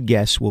educated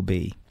guess will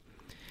be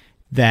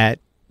that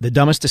the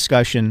dumbest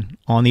discussion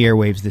on the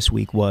airwaves this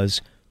week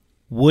was,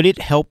 would it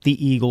help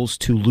the Eagles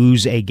to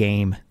lose a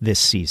game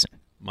this season?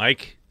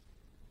 Mike,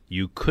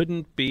 you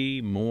couldn't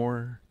be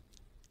more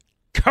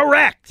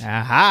correct.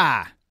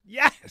 Aha.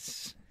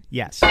 Yes.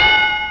 Yes.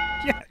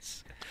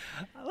 Yes.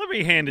 Let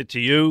me hand it to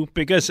you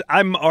because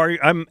I'm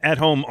at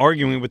home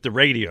arguing with the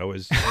radio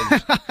and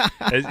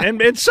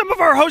some of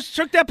our hosts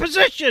took that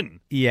position.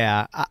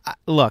 Yeah.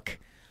 Look,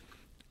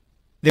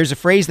 there's a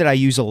phrase that I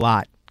use a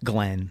lot,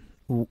 Glenn,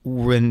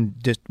 when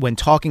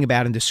talking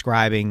about and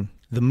describing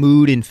the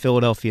mood in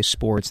Philadelphia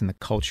sports and the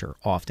culture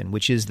often,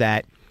 which is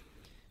that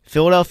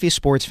Philadelphia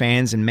sports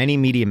fans and many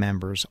media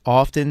members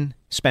often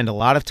spend a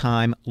lot of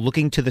time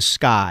looking to the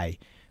sky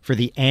for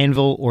the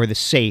anvil or the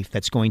safe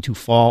that's going to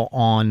fall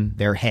on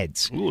their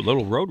heads. Ooh, a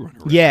little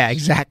Roadrunner. Yeah,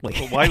 exactly.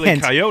 A Wile E.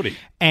 Coyote.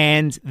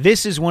 And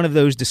this is one of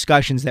those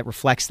discussions that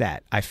reflects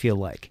that, I feel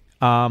like.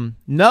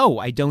 No,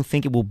 I don't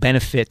think it will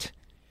benefit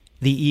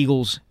the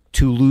Eagles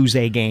to lose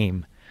a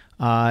game.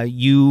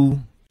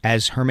 You,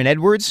 as Herman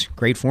Edwards,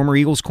 great former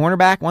Eagles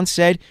cornerback, once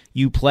said,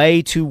 you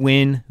play to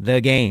win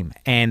the game.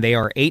 And they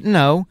are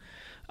 8-0.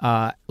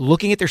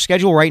 Looking at their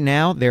schedule right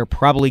now, they're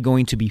probably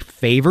going to be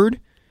favored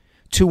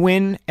to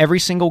win every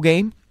single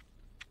game.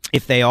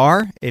 If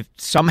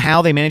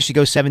somehow they manage to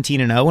go 17-0,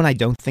 and I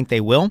don't think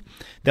they will,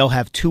 they'll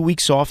have 2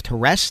 weeks off to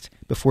rest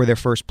before their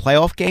first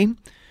playoff game.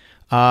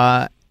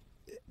 To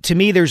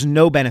me, there's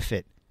no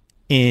benefit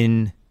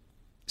in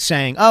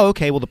saying, oh,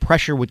 okay, well, the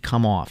pressure would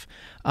come off.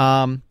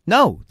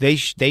 No, they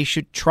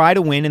should try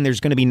to win, and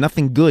there's going to be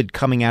nothing good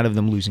coming out of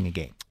them losing a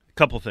game. A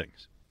couple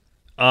things.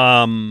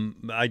 I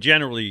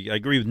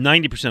agree with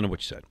 90% of what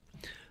you said.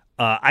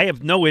 I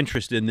have no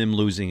interest in them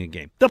losing a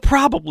game. They'll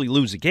probably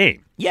lose a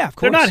game. Yeah, of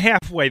course. They're not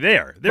halfway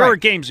there. There are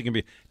games that can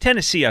be.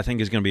 Tennessee, I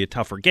think, is going to be a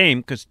tougher game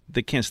because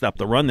they can't stop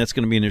the run. That's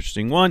going to be an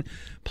interesting one.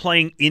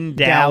 Playing in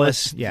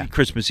Dallas,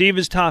 Christmas Eve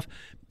is tough.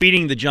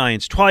 Beating the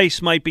Giants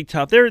twice might be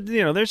tough.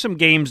 There's some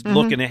games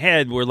looking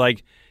ahead where,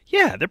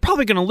 they're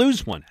probably going to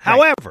lose one.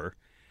 Right. However,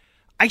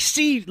 I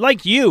see,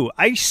 like you,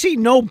 I see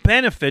no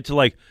benefit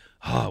to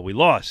we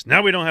lost.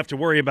 Now we don't have to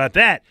worry about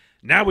that.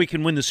 Now we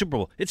can win the Super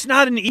Bowl. It's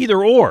not an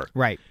either or.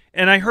 Right.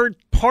 And I heard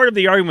part of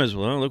the argument is,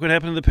 well, look what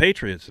happened to the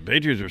Patriots. The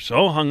Patriots are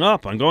so hung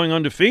up on going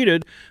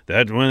undefeated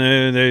that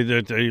when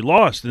they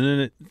lost.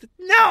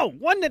 No,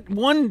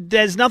 one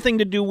has nothing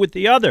to do with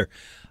the other.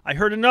 I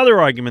heard another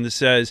argument that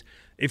says,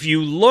 if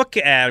you look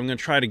at, I'm going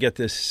to try to get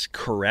this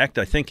correct,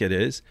 I think it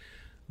is,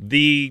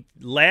 the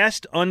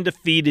last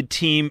undefeated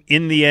team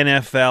in the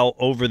NFL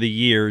over the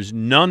years,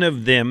 none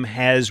of them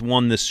has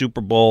won the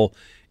Super Bowl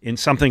in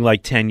something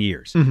like 10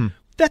 years. Mm-hmm.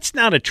 That's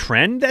not a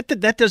trend.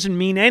 That doesn't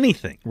mean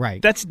anything.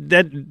 Right.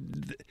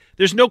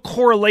 There's no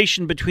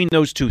correlation between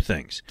those two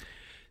things.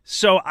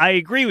 So I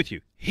agree with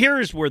you.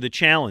 Here's where the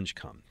challenge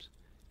comes.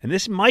 And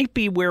this might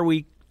be where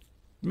we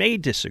may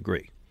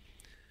disagree.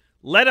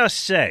 Let us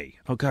say,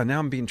 oh God, now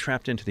I'm being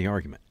trapped into the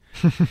argument.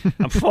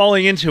 I'm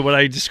falling into what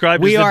I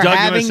described as the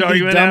dumbest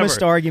argument ever.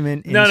 Dumbest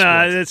argument in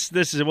sports.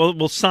 This is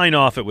we'll sign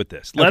off it with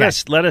this. Let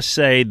us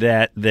say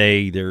that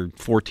they're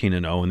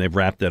 14-0 and they've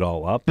wrapped it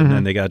all up, and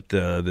then they got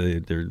they're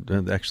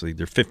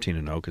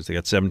 15-0 because they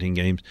got 17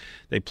 games.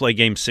 They play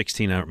game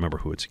 16. I don't remember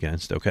who it's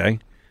against. Okay,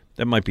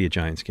 that might be a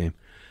Giants game.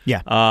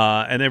 Yeah.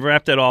 And they've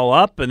wrapped it all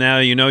up, and now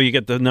you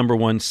get the number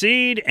 1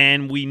 seed,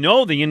 and we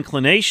know the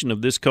inclination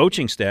of this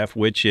coaching staff,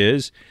 which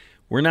is,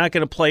 we're not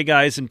going to play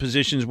guys in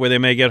positions where they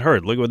may get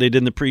hurt. Look what they did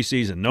in the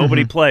preseason.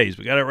 Nobody plays.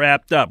 We got it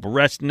wrapped up. We're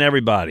resting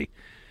everybody.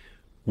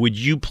 Would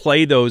you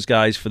play those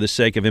guys for the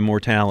sake of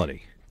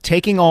immortality?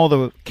 Taking all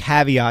the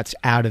caveats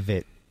out of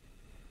it,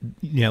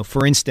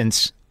 for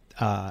instance,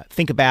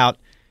 think about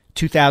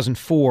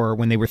 2004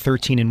 when they were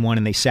 13-1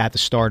 and they sat the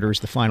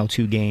starters the final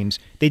 2 games.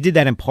 They did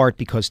that in part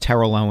because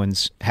Terrell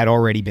Owens had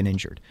already been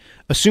injured.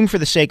 Assume for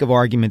the sake of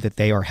argument that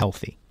they are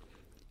healthy.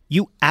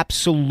 You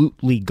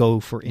absolutely go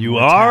for immortality. You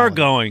are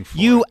going for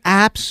You it.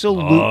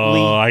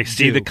 absolutely I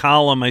see the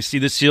column. I see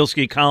the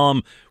Sealski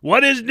column.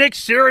 What is Nick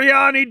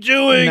Sirianni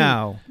doing?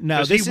 No.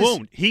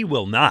 He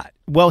will not.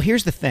 Well,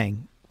 here's the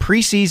thing.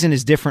 Preseason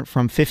is different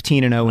from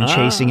 15-0 and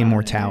chasing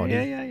immortality.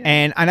 Yeah.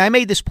 And I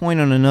made this point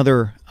on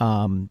another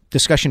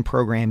discussion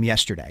program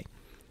yesterday.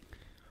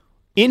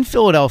 In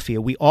Philadelphia,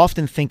 we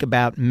often think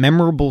about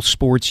memorable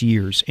sports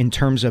years in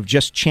terms of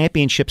just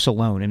championships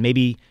alone, and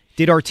maybe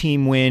did our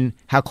team win?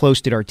 How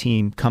close did our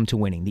team come to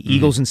winning? The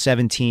Eagles in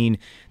 17,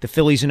 the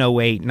Phillies in 08,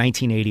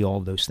 1980, all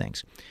of those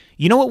things.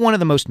 You know what one of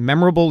the most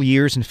memorable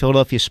years in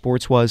Philadelphia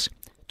sports was?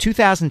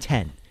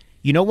 2010.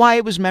 You know why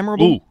it was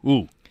memorable?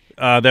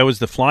 That was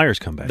the Flyers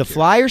comeback. The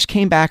Flyers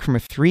came back from a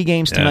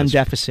 3-0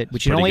 deficit,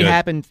 which had only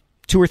happened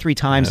 2 or 3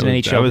 times in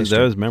NHL history.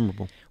 That was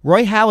memorable.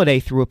 Roy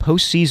Halladay threw a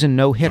postseason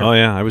no-hitter. Oh,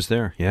 yeah, I was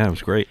there. Yeah, it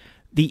was great.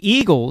 The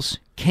Eagles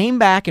came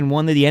back and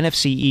won the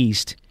NFC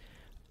East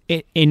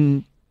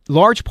in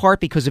large part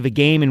because of a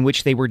game in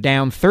which they were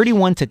down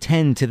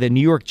 31-10 to the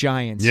New York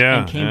Giants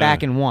and came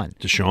back and won.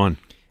 Deshaun.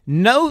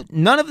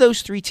 None of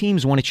those 3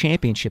 teams won a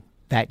championship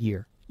that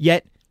year.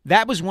 Yet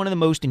that was one of the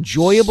most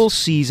enjoyable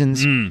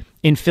seasons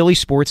in Philly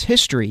sports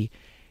history.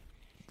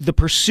 The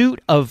pursuit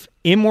of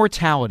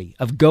immortality,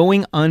 of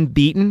going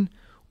unbeaten,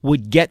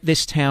 would get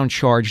this town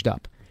charged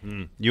up.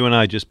 You and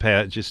I just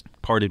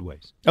parted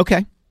ways.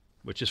 Okay.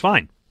 Which is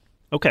fine.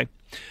 Okay.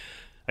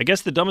 I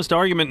guess the dumbest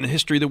argument in the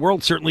history of the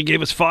world certainly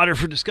gave us fodder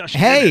for discussion.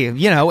 Hey, and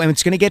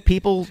it's going to get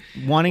people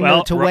wanting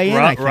to weigh in,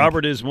 I think.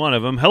 Robert is one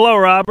of them. Hello,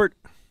 Robert.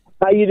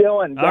 How you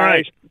doing, guys? All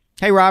right.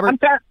 Hey, Robert.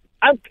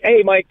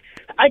 Hey, Mike.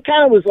 I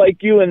kind of was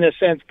like you in this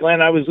sense,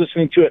 Glenn. I was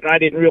listening to it, and I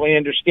didn't really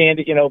understand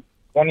it,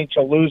 wanting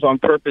to lose on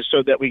purpose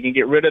so that we can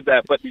get rid of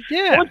that. But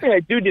one thing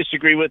I do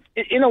disagree with,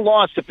 in a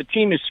loss, if a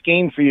team is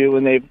schemed for you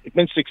and they've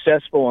been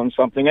successful on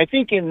something, I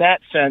think in that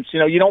sense,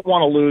 you don't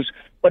want to lose.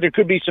 But there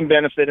could be some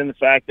benefit in the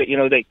fact that,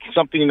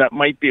 something that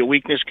might be a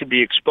weakness could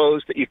be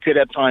exposed that you could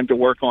have time to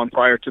work on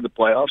prior to the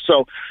playoffs.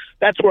 So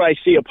that's where I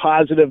see a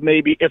positive,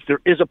 maybe, if there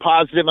is a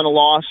positive in a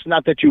loss,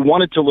 not that you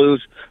wanted to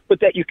lose,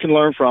 but that you can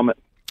learn from it.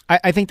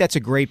 I think that's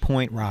a great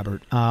point,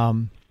 Robert.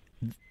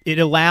 It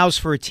allows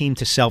for a team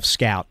to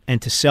self-scout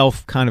and to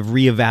self-kind of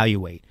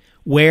reevaluate.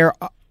 Where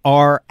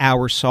are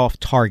our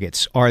soft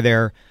targets? Are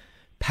there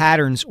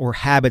patterns or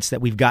habits that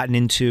we've gotten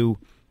into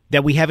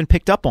that we haven't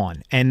picked up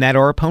on and that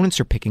our opponents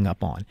are picking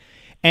up on?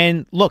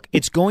 And look,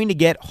 it's going to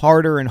get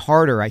harder and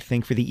harder, I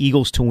think, for the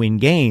Eagles to win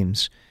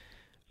games,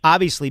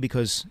 obviously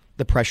because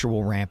the pressure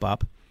will ramp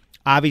up,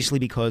 obviously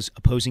because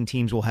opposing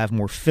teams will have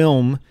more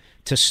film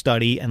to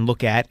study and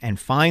look at and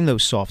find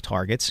those soft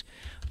targets,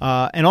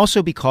 and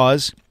also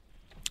because,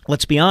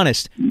 let's be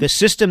honest, the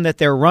system that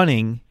they're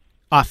running,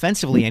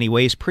 offensively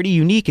anyway, is pretty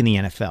unique in the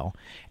NFL.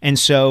 And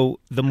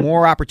so the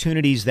more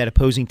opportunities that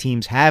opposing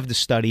teams have to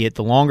study it,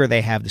 the longer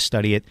they have to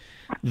study it,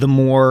 the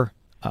more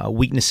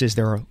weaknesses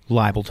they're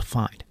liable to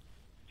find.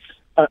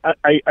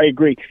 I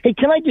agree. Hey,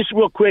 can I just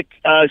real quick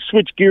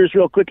switch gears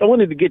real quick? I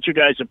wanted to get your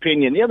guys'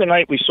 opinion. The other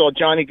night we saw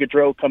Johnny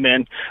Gaudreau come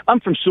in.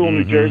 I'm from Sewell,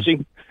 New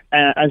Jersey.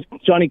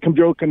 Johnny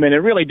Gaudreau come in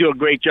and really do a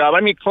great job.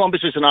 I mean,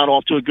 Columbus is not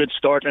off to a good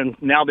start, and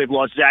now they've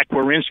lost Zach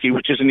Werenski,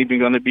 which isn't even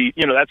going to be,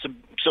 that's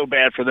so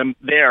bad for them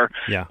there.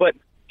 Yeah. But,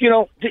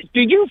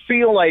 did you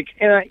feel like,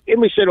 and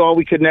we said,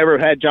 we could never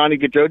have had Johnny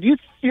Gaudreau. Do you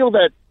feel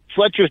that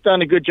Fletcher's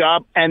done a good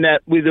job and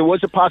that there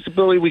was a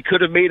possibility we could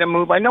have made a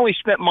move? I know he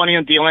spent money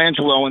on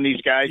D'Angelo and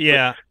these guys.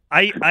 Yeah.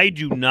 I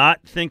do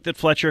not think that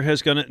Fletcher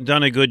has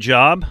done a good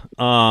job.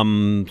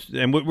 And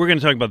we're going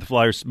to talk about the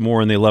Flyers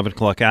more in the 11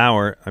 o'clock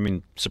hour. I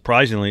mean,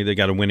 surprisingly, they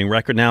got a winning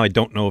record now. I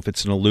don't know if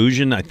it's an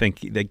illusion. I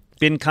think they've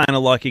been kind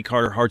of lucky.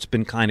 Carter Hart's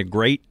been kind of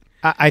great.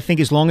 I think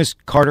as long as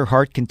Carter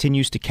Hart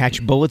continues to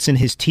catch bullets in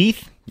his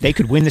teeth, they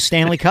could win the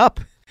Stanley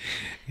Cup.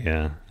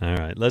 Yeah. All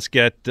right. Let's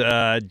get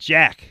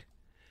Jack.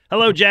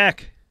 Hello,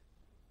 Jack.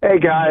 Hey,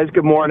 guys.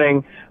 Good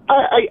morning.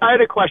 I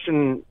had a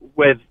question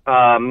with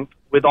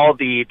all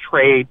the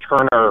Trey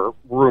Turner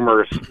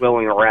rumors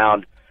swirling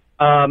around.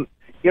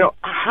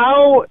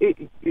 How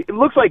it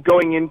looks like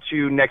going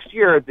into next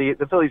year, the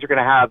Phillies are going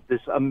to have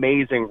this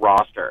amazing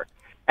roster,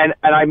 and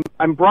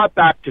I'm brought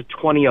back to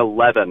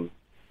 2011,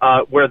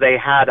 where they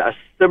had a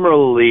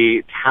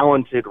similarly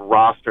talented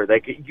roster.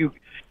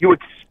 You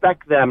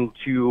expect them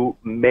to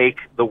make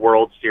the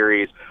World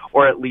Series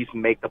or at least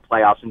make the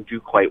playoffs and do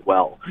quite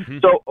well. Mm-hmm.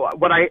 So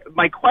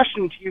my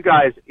question to you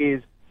guys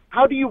is,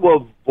 how do you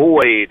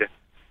avoid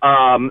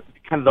kind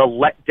of the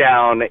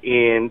letdown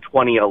in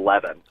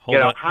 2011?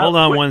 Hold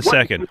on 1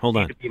 second. Hold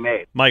on.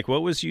 Mike,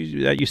 what was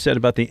you said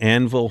about the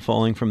anvil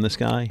falling from the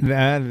sky?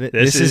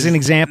 This is an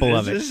example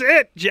of it. This is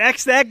it.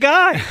 Jack's that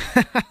guy.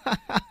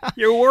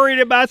 You're worried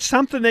about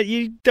something that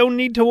you don't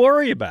need to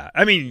worry about.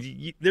 I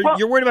mean,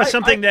 you're worried about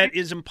something that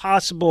is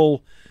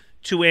impossible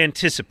to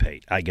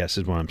anticipate, I guess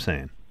is what I'm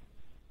saying.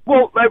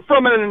 Well,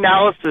 from an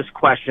analysis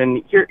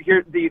question,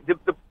 here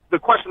the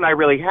question I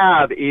really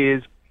have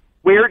is,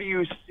 where do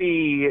you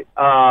see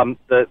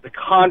the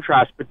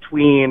contrast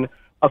between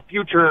a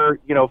future,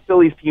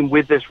 Phillies team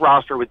with this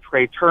roster with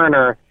Trey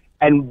Turner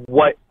and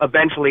what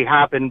eventually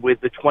happened with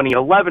the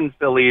 2011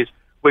 Phillies,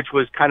 which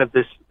was kind of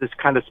this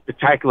kind of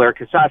spectacular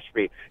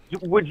catastrophe?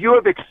 Would you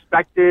have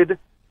expected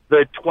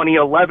the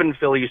 2011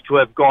 Phillies to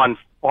have gone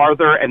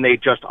farther and they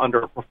just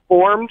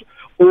underperformed,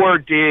 or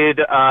did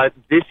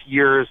this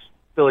year's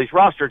Phillies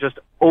roster just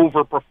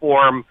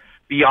overperform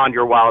beyond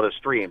your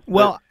wildest dreams?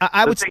 Well,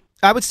 I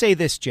would say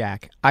this,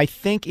 Jack. I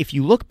think if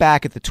you look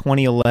back at the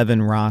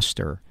 2011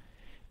 roster,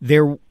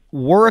 there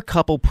were a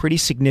couple pretty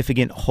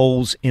significant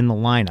holes in the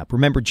lineup.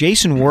 Remember,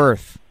 Jason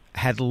Worth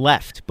had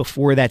left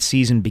before that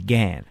season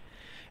began.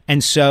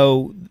 And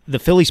so the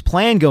Phillies'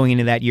 plan going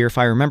into that year, if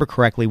I remember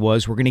correctly,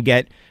 was we're going to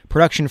get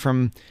production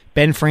from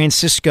Ben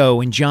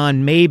Francisco and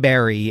John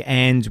Mayberry,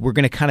 and we're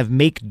going to kind of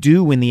make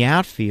do in the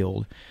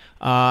outfield.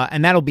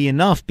 And that'll be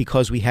enough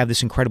because we have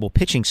this incredible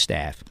pitching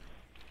staff.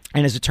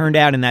 And as it turned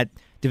out in that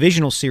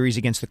divisional series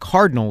against the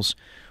Cardinals,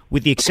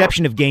 with the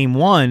exception of Game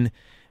 1,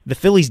 the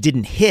Phillies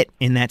didn't hit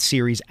in that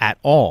series at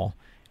all.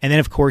 And then,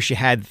 of course, you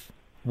had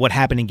what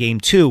happened in Game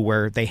 2,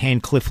 where they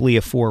hand Cliff Lee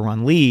a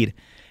 4-run lead,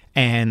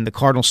 and the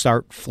Cardinals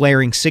start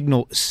flaring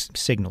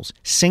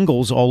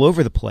singles all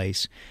over the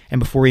place. And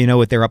before you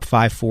know it, they're up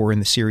 5-4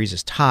 and the series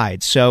is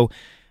tied. So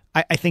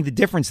I think the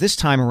difference this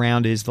time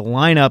around is the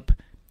lineup,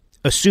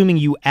 assuming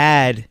you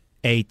add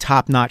a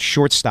top-notch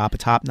shortstop, a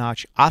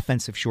top-notch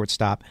offensive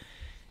shortstop,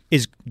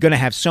 is going to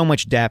have so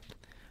much depth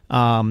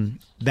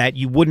that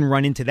you wouldn't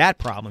run into that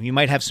problem. You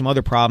might have some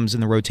other problems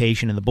in the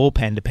rotation and the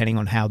bullpen, depending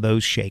on how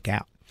those shake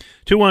out.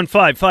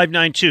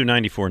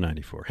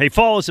 215-592-9494. Hey,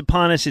 fall is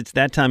upon us. It's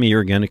that time of year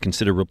again to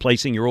consider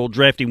replacing your old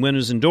drafty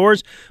windows and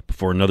doors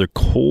before another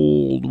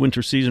cold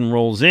winter season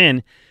rolls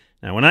in.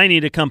 Now, when I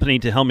need a company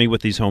to help me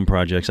with these home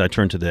projects, I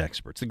turn to the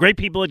experts, the great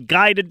people at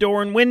Guided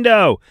Door and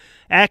Window.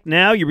 Act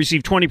now. You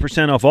receive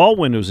 20% off all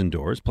windows and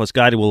doors, plus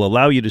Guided will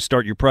allow you to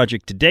start your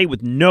project today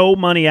with no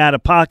money out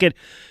of pocket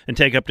and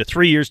take up to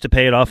 3 years to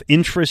pay it off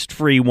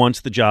interest-free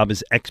once the job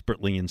is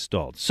expertly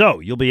installed. So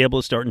you'll be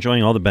able to start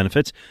enjoying all the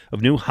benefits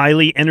of new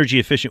highly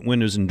energy-efficient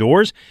windows and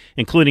doors,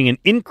 including an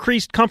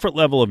increased comfort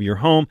level of your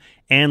home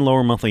and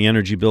lower monthly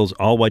energy bills,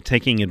 all while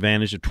taking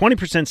advantage of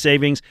 20%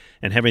 savings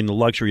and having the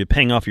luxury of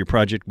paying off your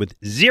project with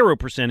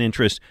 0%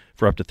 interest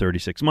for up to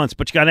 36 months.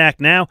 But you got to act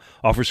now.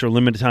 Offers for a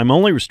limited time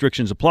only.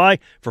 Restrictions apply.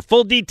 For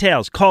full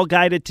details, call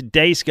Guided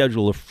today.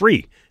 Schedule a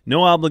free,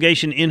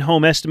 no-obligation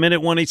in-home estimate at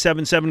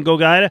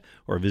 1-877-GO-GUIDED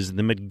or visit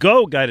them at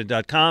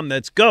GoGuided.com.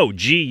 That's go,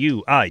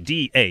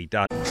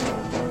 G-U-I-D-A.com.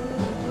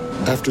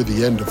 After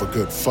the end of a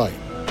good fight,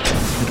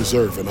 you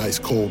deserve an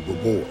ice-cold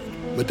reward.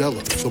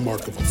 Modelo, the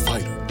mark of a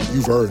fighter.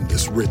 You've earned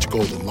this rich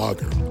golden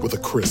lager with a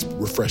crisp,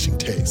 refreshing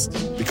taste.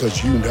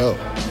 Because you know,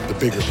 the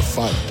bigger the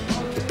fight,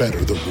 the better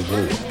the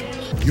reward.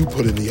 You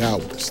put in the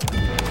hours,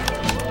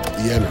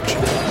 the energy,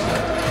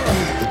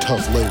 the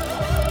tough labor.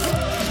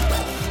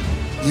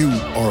 You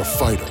are a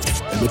fighter,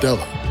 and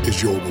Modelo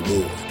is your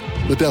reward.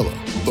 Modelo,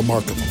 the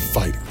mark of a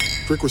fighter.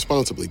 Drink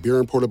responsibly. Beer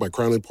imported by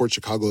Crown Imports,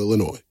 Chicago,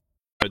 Illinois.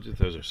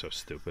 Those are so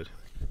stupid.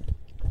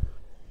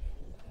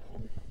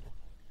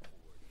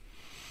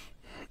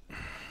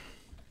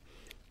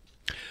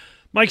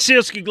 Mike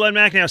Sealski, Glenn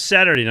Macnow,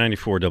 Saturday,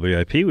 94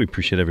 WIP. We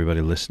appreciate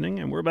everybody listening,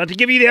 and we're about to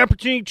give you the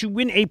opportunity to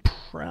win a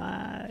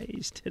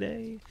prize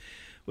today.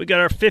 We got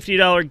our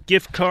 $50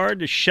 gift card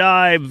to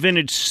Shy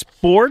Vintage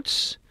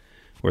Sports,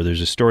 where there's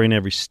a story in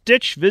every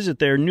stitch. Visit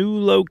their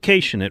new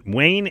location at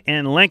Wayne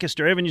and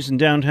Lancaster Avenues in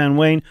downtown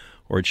Wayne,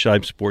 or at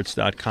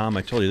shibesports.com.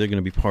 I told you they're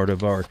going to be part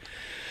of our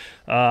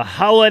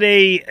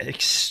Holiday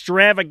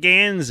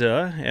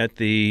extravaganza at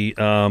the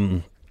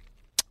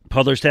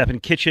Puddler's Tap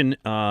and Kitchen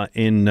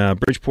in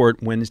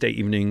Bridgeport, Wednesday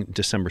evening,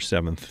 December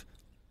 7th.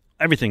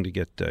 Everything to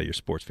get your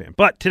sports fan.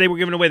 But today we're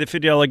giving away the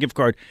 $50 gift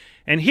card.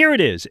 And here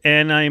it is.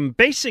 And I'm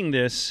basing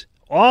this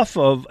off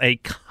of a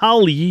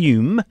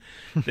column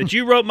that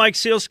you wrote, Mike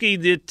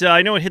Sealski, that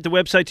I know it hit the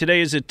website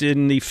today. Is it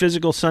in the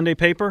Physical Sunday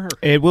paper?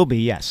 It will be,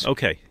 yes.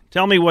 Okay.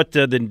 Tell me what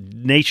the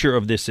nature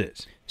of this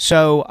is.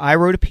 So I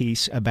wrote a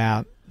piece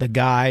about the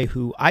guy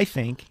who I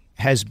think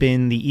has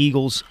been the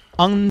Eagles'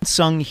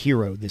 unsung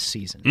hero this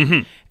season. Mm-hmm.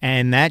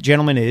 And that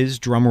gentleman is,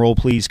 drumroll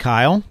please,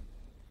 Kyle.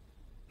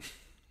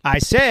 I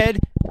said,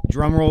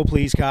 drumroll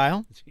please,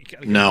 Kyle.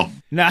 No.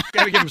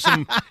 Gotta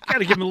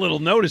give him a little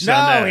notice on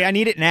that. No, I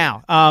need it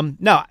now.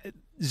 No,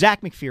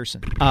 Zach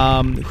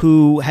McPherson,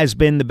 who has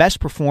been the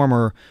best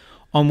performer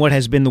on what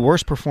has been the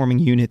worst performing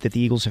unit that the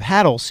Eagles have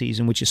had all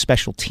season, which is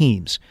special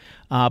teams.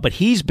 But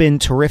he's been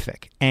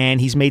terrific, and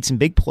he's made some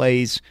big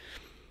plays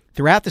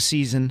throughout the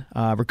season.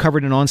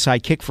 Recovered an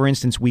onside kick, for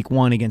instance, week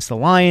 1 against the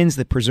Lions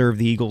that preserved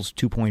the Eagles'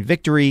 2-point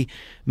victory.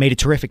 Made a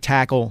terrific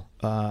tackle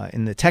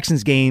in the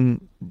Texans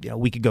game a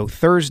week ago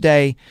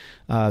Thursday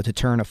to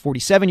turn a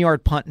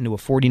 47-yard punt into a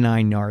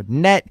 49-yard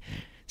net.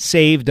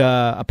 Saved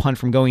a punt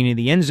from going into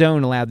the end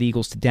zone, allowed the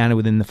Eagles to down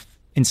it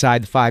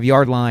inside the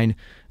 5-yard line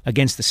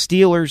against the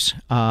Steelers.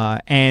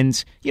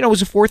 And, it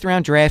was a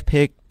 4th-round draft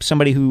pick,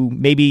 somebody who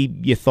maybe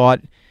you thought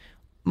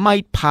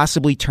might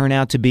possibly turn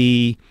out to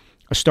be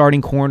a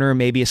starting corner,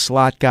 maybe a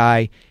slot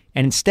guy,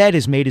 and instead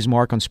has made his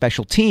mark on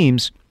special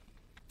teams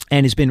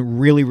and has been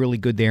really, really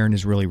good there and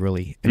has really,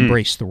 really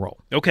embraced the role.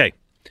 Okay.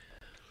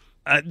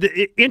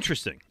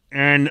 Interesting.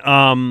 And,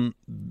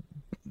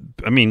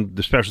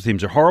 the special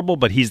teams are horrible,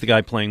 but he's the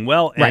guy playing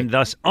well, and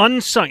thus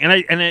unsung.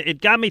 And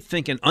it got me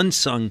thinking,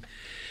 unsung.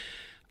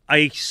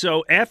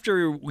 So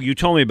after you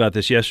told me about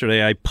this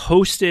yesterday, I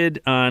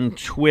posted on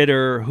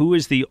Twitter who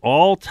is the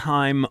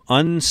all-time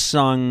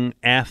unsung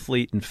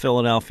athlete in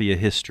Philadelphia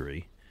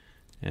history.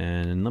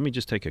 And let me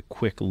just take a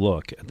quick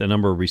look at the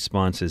number of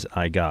responses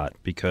I got,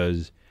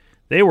 because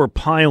they were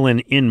piling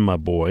in, my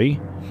boy.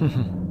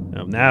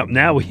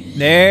 Now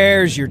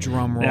there's your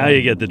drum roll. Now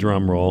you get the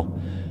drum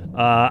roll.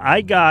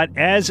 I got,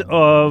 as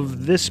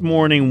of this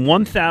morning,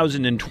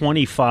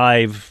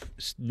 1,025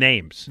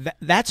 names.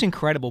 That's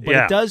incredible, but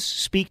it does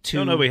speak to... I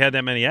don't know if we had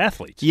that many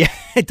athletes. Yeah,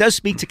 it does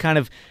speak to kind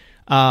of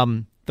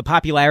the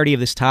popularity of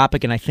this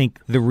topic, and I think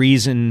the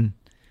reason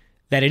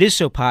that it is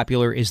so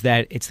popular is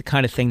that it's the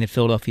kind of thing that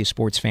Philadelphia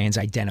sports fans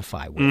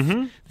identify with.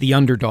 Mm-hmm. The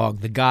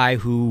underdog, the guy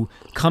who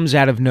comes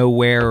out of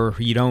nowhere, or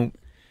who you don't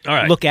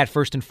look at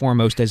first and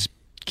foremost as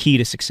key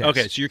to success.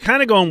 Okay, so you're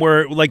kind of going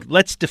where,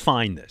 let's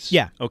define this.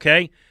 Yeah.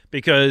 Okay?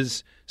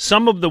 Because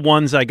some of the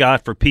ones I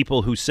got for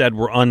people who said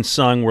were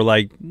unsung were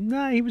like,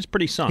 nah, he was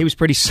pretty sung. He was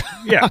pretty sung.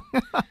 Yeah.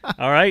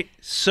 All right?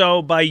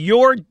 So by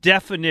your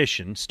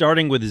definition,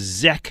 starting with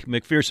Zach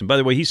McPherson, by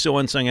the way, he's so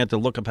unsung I had to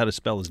look up how to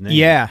spell his name.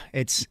 Yeah,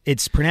 it's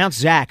pronounced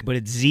Zach, but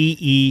it's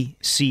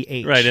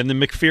Z-E-C-H. Right, and the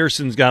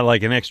McPherson's got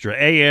like an extra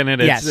A in it.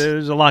 Yes.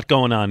 There's a lot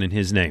going on in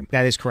his name.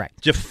 That is correct.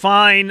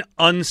 Define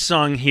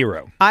unsung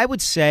hero. I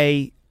would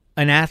say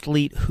an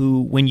athlete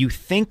who, when you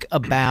think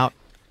about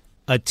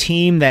a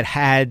team that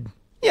had,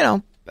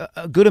 a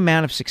good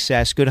amount of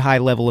success, good high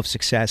level of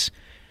success,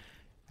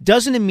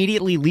 doesn't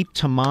immediately leap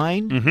to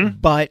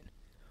mind, but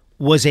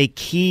was a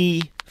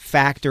key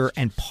factor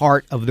and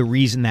part of the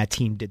reason that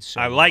team did so.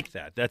 I like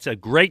that. That's a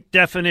great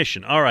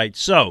definition. All right,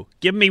 so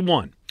give me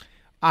one.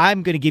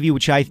 I'm going to give you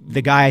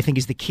the guy I think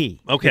is the key.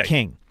 Okay. The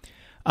king.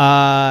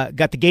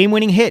 Got the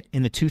game-winning hit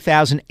in the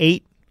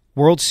 2008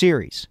 World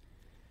Series.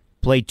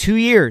 Played 2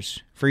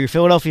 years for your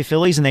Philadelphia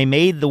Phillies, and they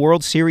made the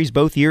World Series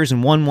both years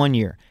and won 1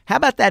 year. How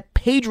about that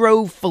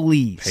Pedro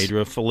Feliz?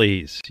 Pedro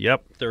Feliz.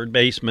 Yep, third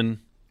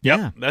baseman. Yep,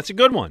 Yeah. That's a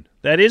good one.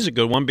 That is a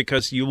good one,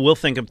 because you will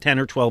think of 10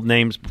 or 12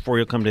 names before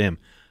you'll come to him.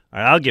 All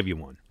right, I'll give you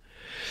one.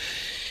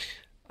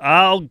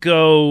 I'll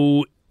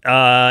go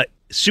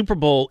Super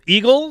Bowl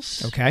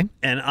Eagles. Okay.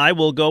 And I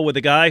will go with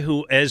a guy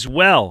who, as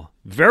well,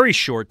 very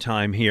short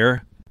time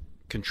here,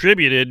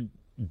 contributed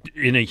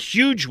in a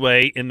huge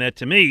way, in that,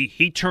 to me,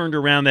 he turned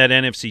around that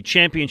NFC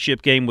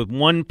Championship game with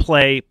one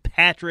play,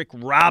 Patrick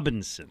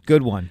Robinson.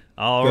 Good one.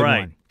 All Good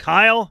right. one.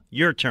 Kyle,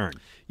 your turn.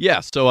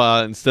 Yeah, so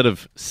instead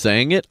of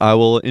saying it, I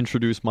will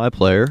introduce my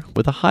player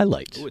with a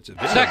highlight. Ooh,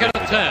 second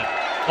and 10.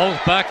 Holds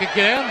back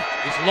again.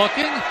 He's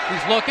looking.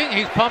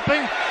 He's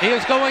pumping. He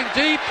is going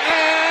deep.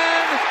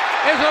 And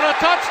is it a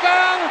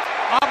touchdown?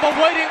 I'm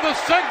awaiting the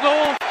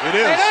signal. It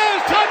is. It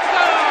is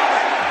touchdown.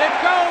 It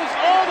goes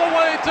all the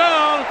way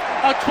down.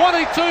 A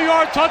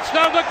 22-yard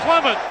touchdown to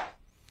Clement.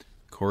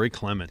 Corey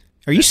Clement.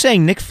 Are you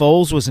saying Nick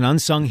Foles was an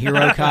unsung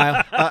hero,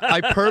 Kyle?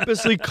 I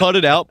purposely cut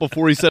it out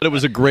before he said it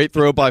was a great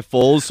throw by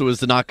Foles, so as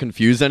to not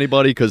confuse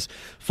anybody, because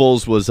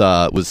Foles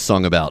was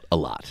sung about a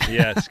lot.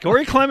 Yes,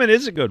 Corey Clement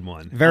is a good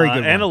one. Very good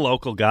one. And a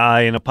local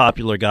guy and a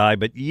popular guy,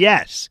 but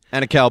yes.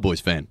 And a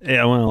Cowboys fan.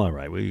 Yeah, well, all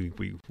right. We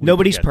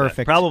Nobody's forget that.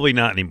 perfect. Probably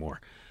not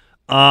anymore.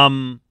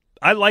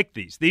 I like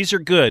these. These are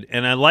good,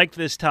 and I like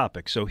this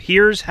topic. So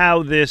here's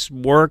how this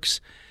works,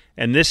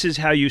 and this is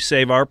how you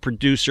save our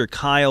producer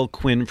Kyle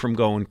Quinn from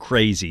going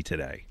crazy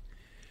today.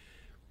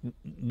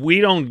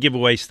 We don't give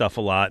away stuff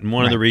a lot, and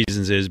one of the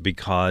reasons is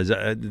because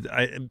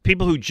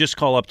people who just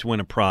call up to win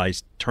a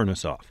prize turn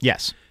us off.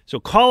 Yes. So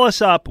call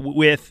us up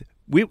with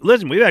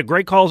listen, we've had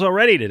great calls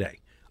already today.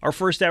 Our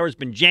first hour has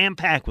been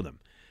jam-packed with them.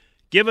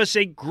 Give us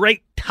a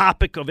great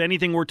topic of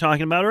anything we're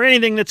talking about or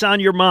anything that's on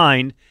your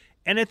mind,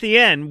 and at the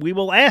end, we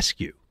will ask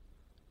you.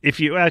 If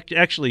you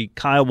actually,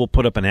 Kyle will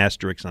put up an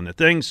asterisk on the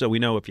thing so we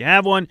know if you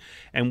have one,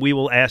 and we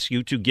will ask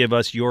you to give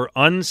us your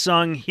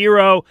unsung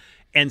hero,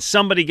 and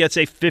somebody gets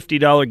a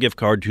 $50 gift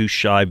card to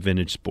Shibe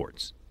Vintage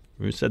Sports.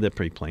 We said that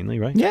pretty plainly,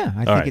 right? Yeah,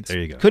 I think there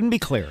you go. Couldn't be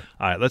clearer.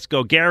 All right, let's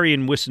go. Gary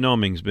in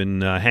Wissinoming's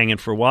been hanging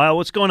for a while.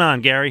 What's going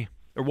on, Gary?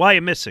 Or why are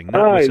you missing?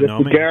 Hi, this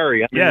is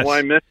Gary. Yes.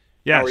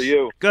 Yes. How are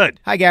you? Good.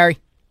 Hi, Gary.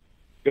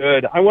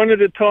 Good. I wanted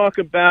to talk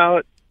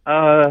about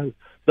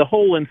the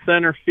hole in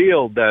center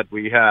field that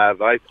we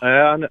have. I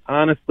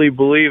honestly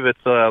believe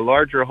it's a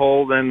larger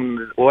hole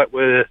than what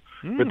we're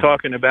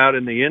talking about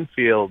in the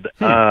infield.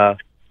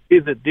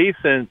 He's a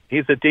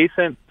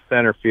decent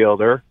center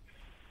fielder.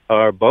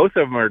 Both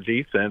of them are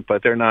decent,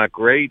 but they're not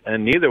great,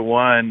 and neither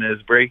one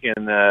is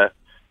breaking the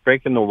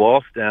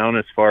walls down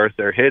as far as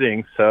their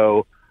hitting.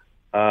 So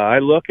I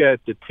look at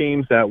the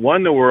teams that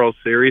won the World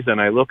Series,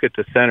 and I look at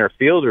the center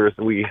fielders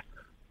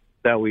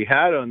that we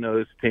had on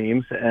those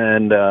teams,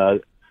 and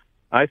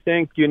I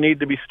think you need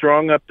to be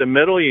strong up the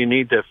middle. You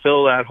need to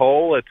fill that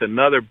hole. It's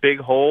another big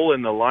hole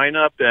in the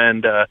lineup,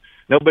 and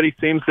nobody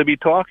seems to be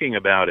talking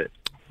about it.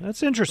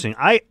 That's interesting.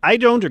 I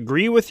don't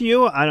agree with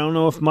you. I don't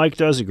know if Mike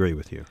does agree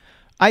with you.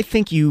 I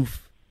think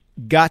you've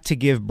got to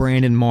give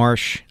Brandon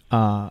Marsh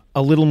a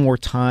little more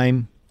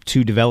time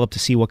to develop to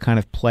see what kind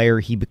of player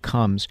he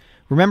becomes.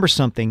 Remember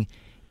something,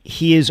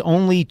 he is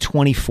only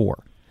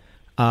 24.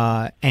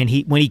 And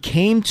when he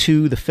came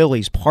to the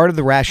Phillies, part of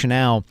the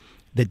rationale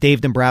that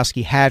Dave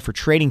Dombrowski had for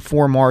trading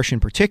for Marsh in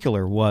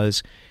particular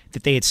was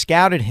that they had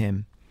scouted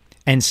him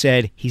and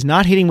said, he's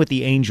not hitting with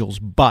the Angels,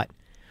 but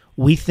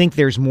we think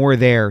there's more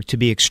there to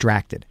be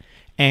extracted.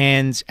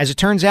 And as it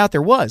turns out,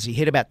 there was. He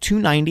hit about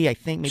 290, I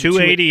think. Maybe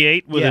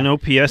 288 with an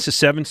OPS of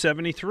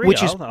 773.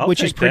 Which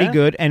is pretty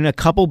good, and a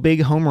couple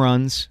big home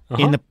runs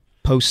in the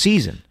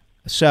postseason.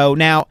 So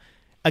now,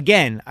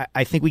 again,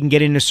 I think we can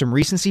get into some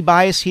recency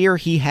bias here.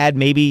 He had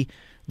maybe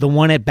the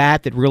one at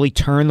bat that really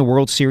turned the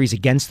World Series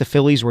against the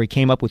Phillies, where he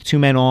came up with 2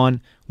 men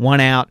on,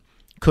 1 out,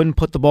 couldn't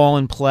put the ball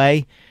in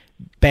play.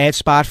 Bad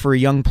spot for a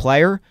young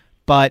player,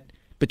 but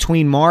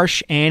between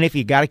Marsh and if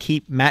you got to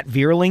keep Matt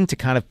Vierling to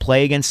kind of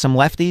play against some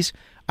lefties,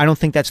 I don't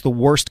think that's the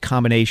worst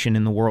combination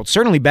in the world.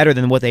 Certainly better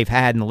than what they've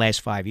had in the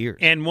last 5 years.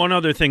 And one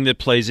other thing that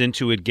plays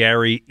into it,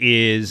 Gary,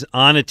 is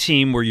on a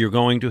team where you're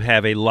going to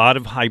have a lot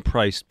of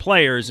high-priced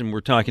players, and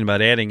we're talking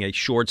about adding a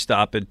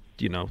shortstop at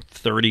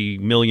 $30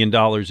 million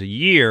a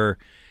year,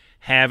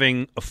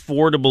 having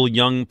affordable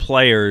young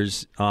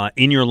players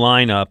in your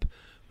lineup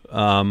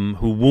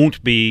who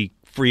won't be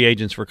free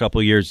agents for a couple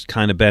of years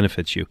kind of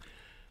benefits you.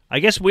 I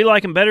guess we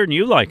like him better than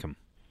you like him.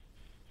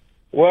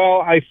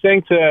 Well, I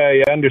think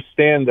I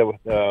understand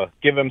the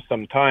give him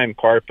some time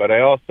part, but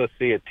I also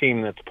see a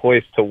team that's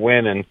poised to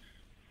win, and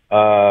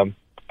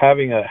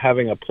having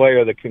a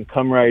player that can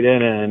come right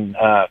in and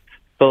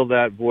fill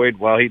that void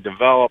while he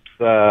develops,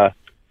 that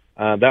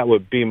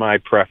would be my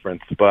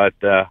preference. But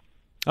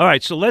all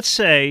right, so let's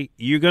say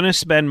you're going to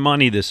spend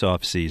money this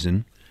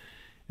offseason,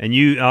 and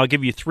I'll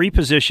give you 3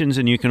 positions,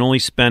 and you can only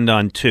spend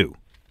on 2: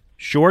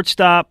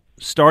 shortstop,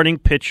 starting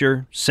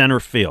pitcher, center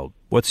field.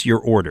 What's your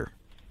order?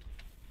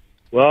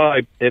 Well,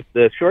 if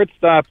the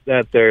shortstop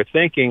that they're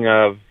thinking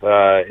of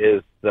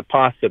is the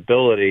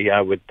possibility,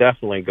 I would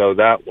definitely go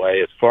that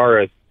way. As far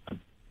as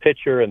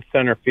pitcher and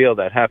center field,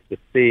 I'd have to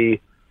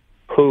see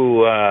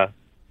who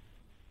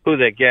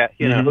they get,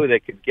 who they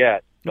could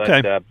get.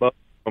 But both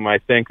of them, I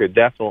think, are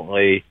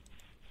definitely.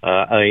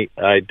 I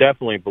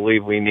definitely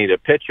believe we need a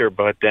pitcher.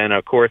 But then,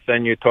 of course,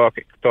 you're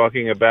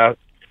talking about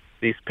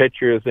these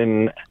pitchers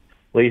in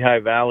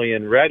Lehigh Valley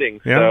and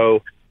Reading. Yeah.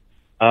 So.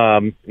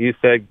 You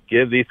said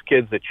give these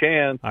kids a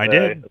chance. I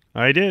did.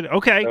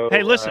 Okay. So,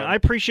 hey, listen, I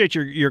appreciate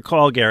your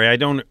call, Gary. I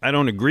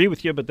don't agree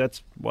with you, but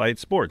that's why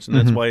it's sports, and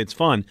that's why it's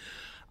fun.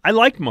 I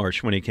liked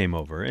Marsh when he came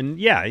over, and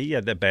he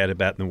had that bad at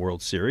bat in the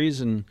World Series,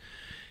 and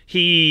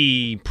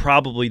he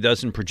probably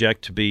doesn't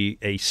project to be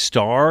a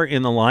star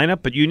in the lineup,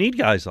 but you need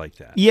guys like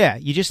that. Yeah,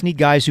 you just need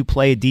guys who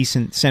play a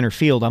decent center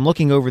field. I'm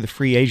looking over the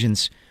free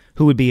agents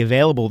who would be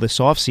available this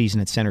offseason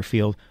at center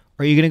field.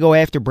 Are you going to go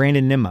after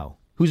Brandon Nimmo,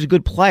 who's a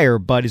good player,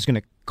 but is going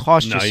to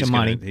cost you some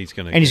money, and he's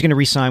going to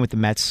re-sign with the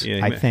Mets?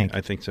 I think.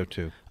 I think so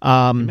too.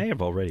 He may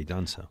have already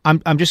done so.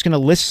 I'm just going to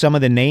list some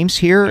of the names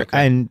here,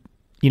 and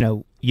you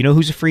know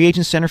who's a free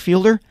agent center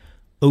fielder?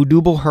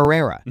 Odubel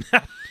Herrera.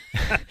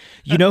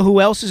 You know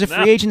who else is a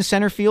free agent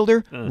center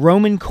fielder?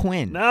 Roman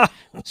Quinn. No.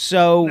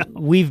 So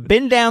we've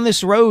been down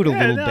this road a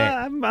little bit.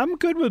 I'm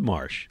good with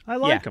Marsh. I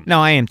like him.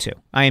 No, I am too.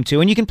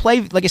 And you can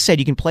play, like I said,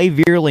 you can play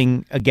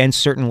Vierling against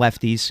certain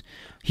lefties.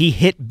 He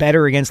hit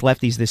better against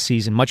lefties this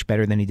season, much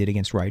better than he did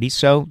against righties.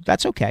 So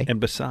that's okay.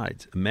 And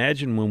besides,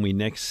 imagine when we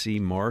next see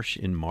Marsh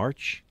in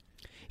March.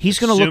 He's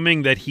going to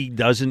assuming that he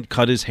doesn't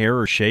cut his hair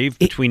or shave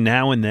between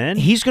now and then.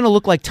 He's going to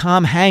look like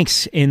Tom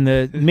Hanks in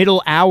the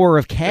middle hour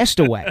of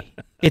Castaway.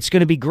 It's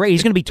going to be great.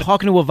 He's going to be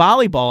talking to a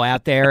volleyball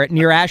out there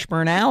near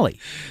Ashburn Alley.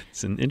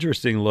 It's an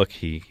interesting look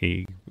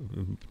he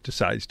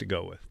decides to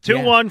go with.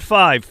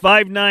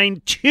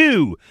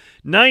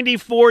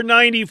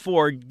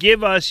 215-592-9494.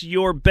 Give us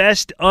your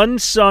best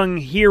unsung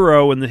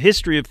hero in the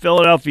history of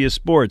Philadelphia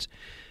sports.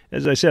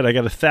 As I said, I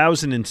got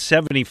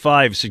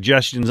 1,075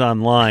 suggestions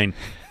online.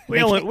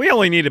 We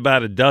only need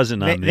about a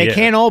dozen on They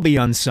can't all be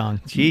unsung.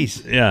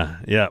 Jeez. Yeah.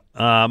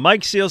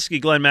 Mike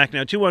Sealski, Glenn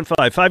Macnow,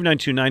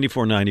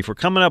 215-592-9494.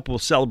 Coming up, we'll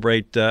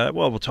celebrate,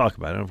 we'll talk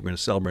about it. I don't know if we're going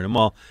to celebrate them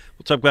all.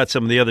 We'll talk about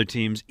some of the other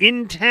teams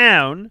in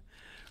town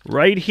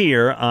right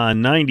here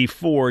on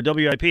 94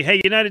 WIP.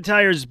 Hey, United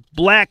Tires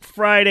Black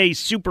Friday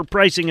super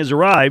pricing has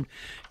arrived.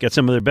 Get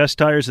some of their best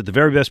tires at the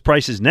very best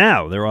prices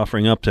now. They're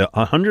offering up to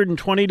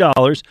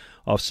 $120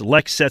 off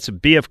select sets of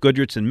BF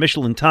Goodrich and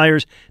Michelin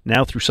tires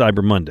now through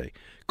Cyber Monday.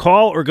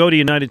 Call or go to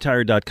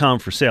UnitedTire.com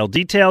for sale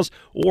details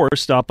or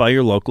stop by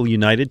your local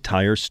United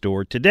Tire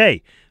store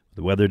today.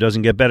 The weather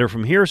doesn't get better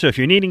from here, so if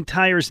you're needing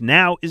tires,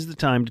 now is the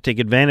time to take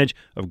advantage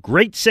of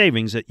great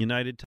savings at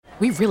United Tire.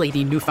 We really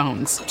need new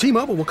phones.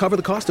 T-Mobile will cover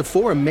the cost of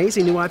 4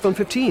 amazing new iPhone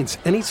 15s,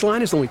 and each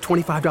line is only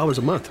 $25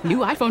 a month. New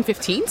iPhone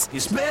 15s?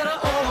 It's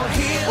better over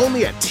here.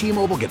 Only at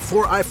T-Mobile, get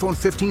 4 iPhone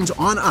 15s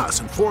on us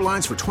and 4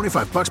 lines for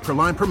 $25 per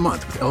line per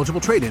month with eligible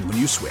trade-in when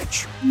you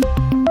switch.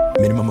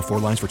 Minimum of 4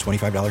 lines for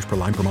 $25 per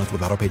line per month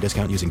with autopay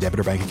discount using debit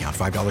or bank account.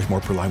 $5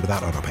 more per line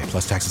without autopay,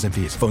 plus taxes and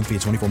fees. Phone fee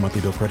at 24 monthly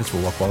bill credits for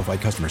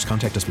well-qualified customers.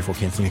 Contact us before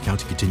canceling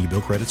account to continue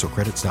bill credits or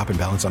credit stop and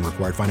balance on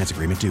required finance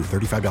agreement due.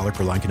 $35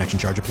 per line connection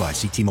charge applies.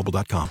 See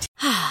T-Mobile.com.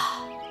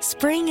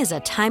 Spring is a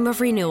time of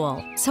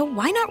renewal, so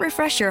why not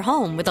refresh your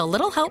home with a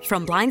little help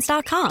from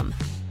Blinds.com?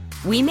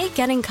 We make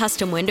getting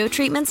custom window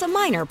treatments a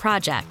minor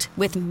project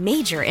with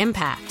major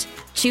impact.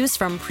 Choose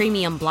from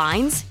premium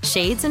blinds,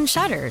 shades, and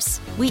shutters.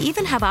 We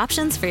even have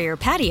options for your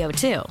patio,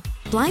 too.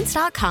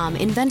 Blinds.com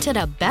invented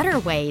a better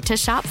way to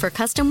shop for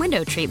custom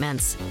window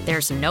treatments.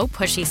 There's no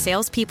pushy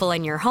salespeople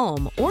in your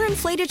home or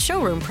inflated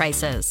showroom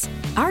prices.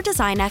 Our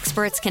design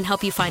experts can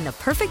help you find the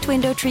perfect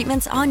window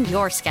treatments on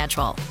your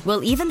schedule.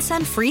 We'll even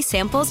send free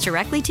samples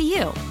directly to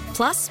you.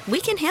 Plus, we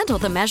can handle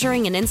the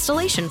measuring and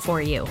installation for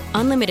you.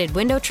 Unlimited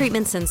window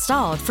treatments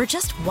installed for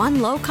just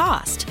one low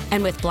cost.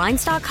 And with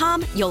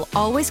Blinds.com, you'll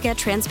always get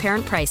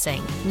transparent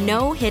pricing.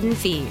 No hidden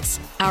fees.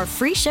 Our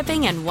free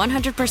shipping and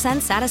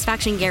 100%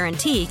 satisfaction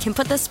guarantee can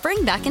put the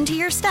spring back into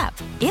your step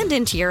and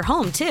into your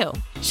home, too.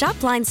 Shop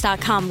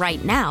Blinds.com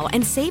right now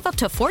and save up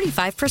to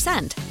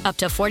 45%. Up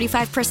to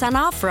 45%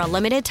 off for a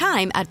limited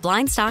time at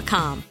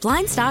Blinds.com.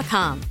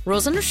 Blinds.com.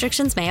 Rules and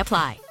restrictions may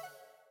apply.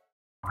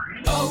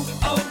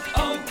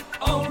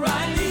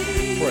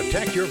 O'Reilly.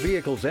 Protect your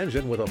vehicle's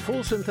engine with a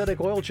full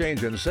synthetic oil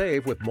change and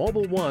save with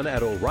Mobil 1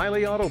 at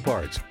O'Reilly Auto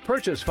Parts.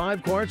 Purchase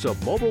 5 quarts of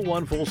Mobil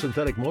 1 full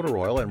synthetic motor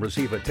oil and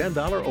receive a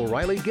 $10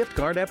 O'Reilly gift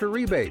card after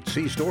rebate.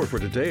 See store for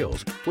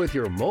details. With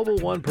your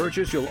Mobil 1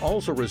 purchase, you'll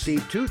also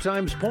receive 2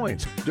 times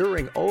points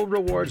during O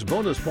Rewards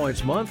Bonus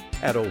Points Month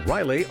at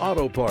O'Reilly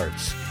Auto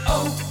Parts.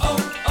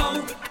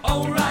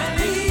 O'Reilly.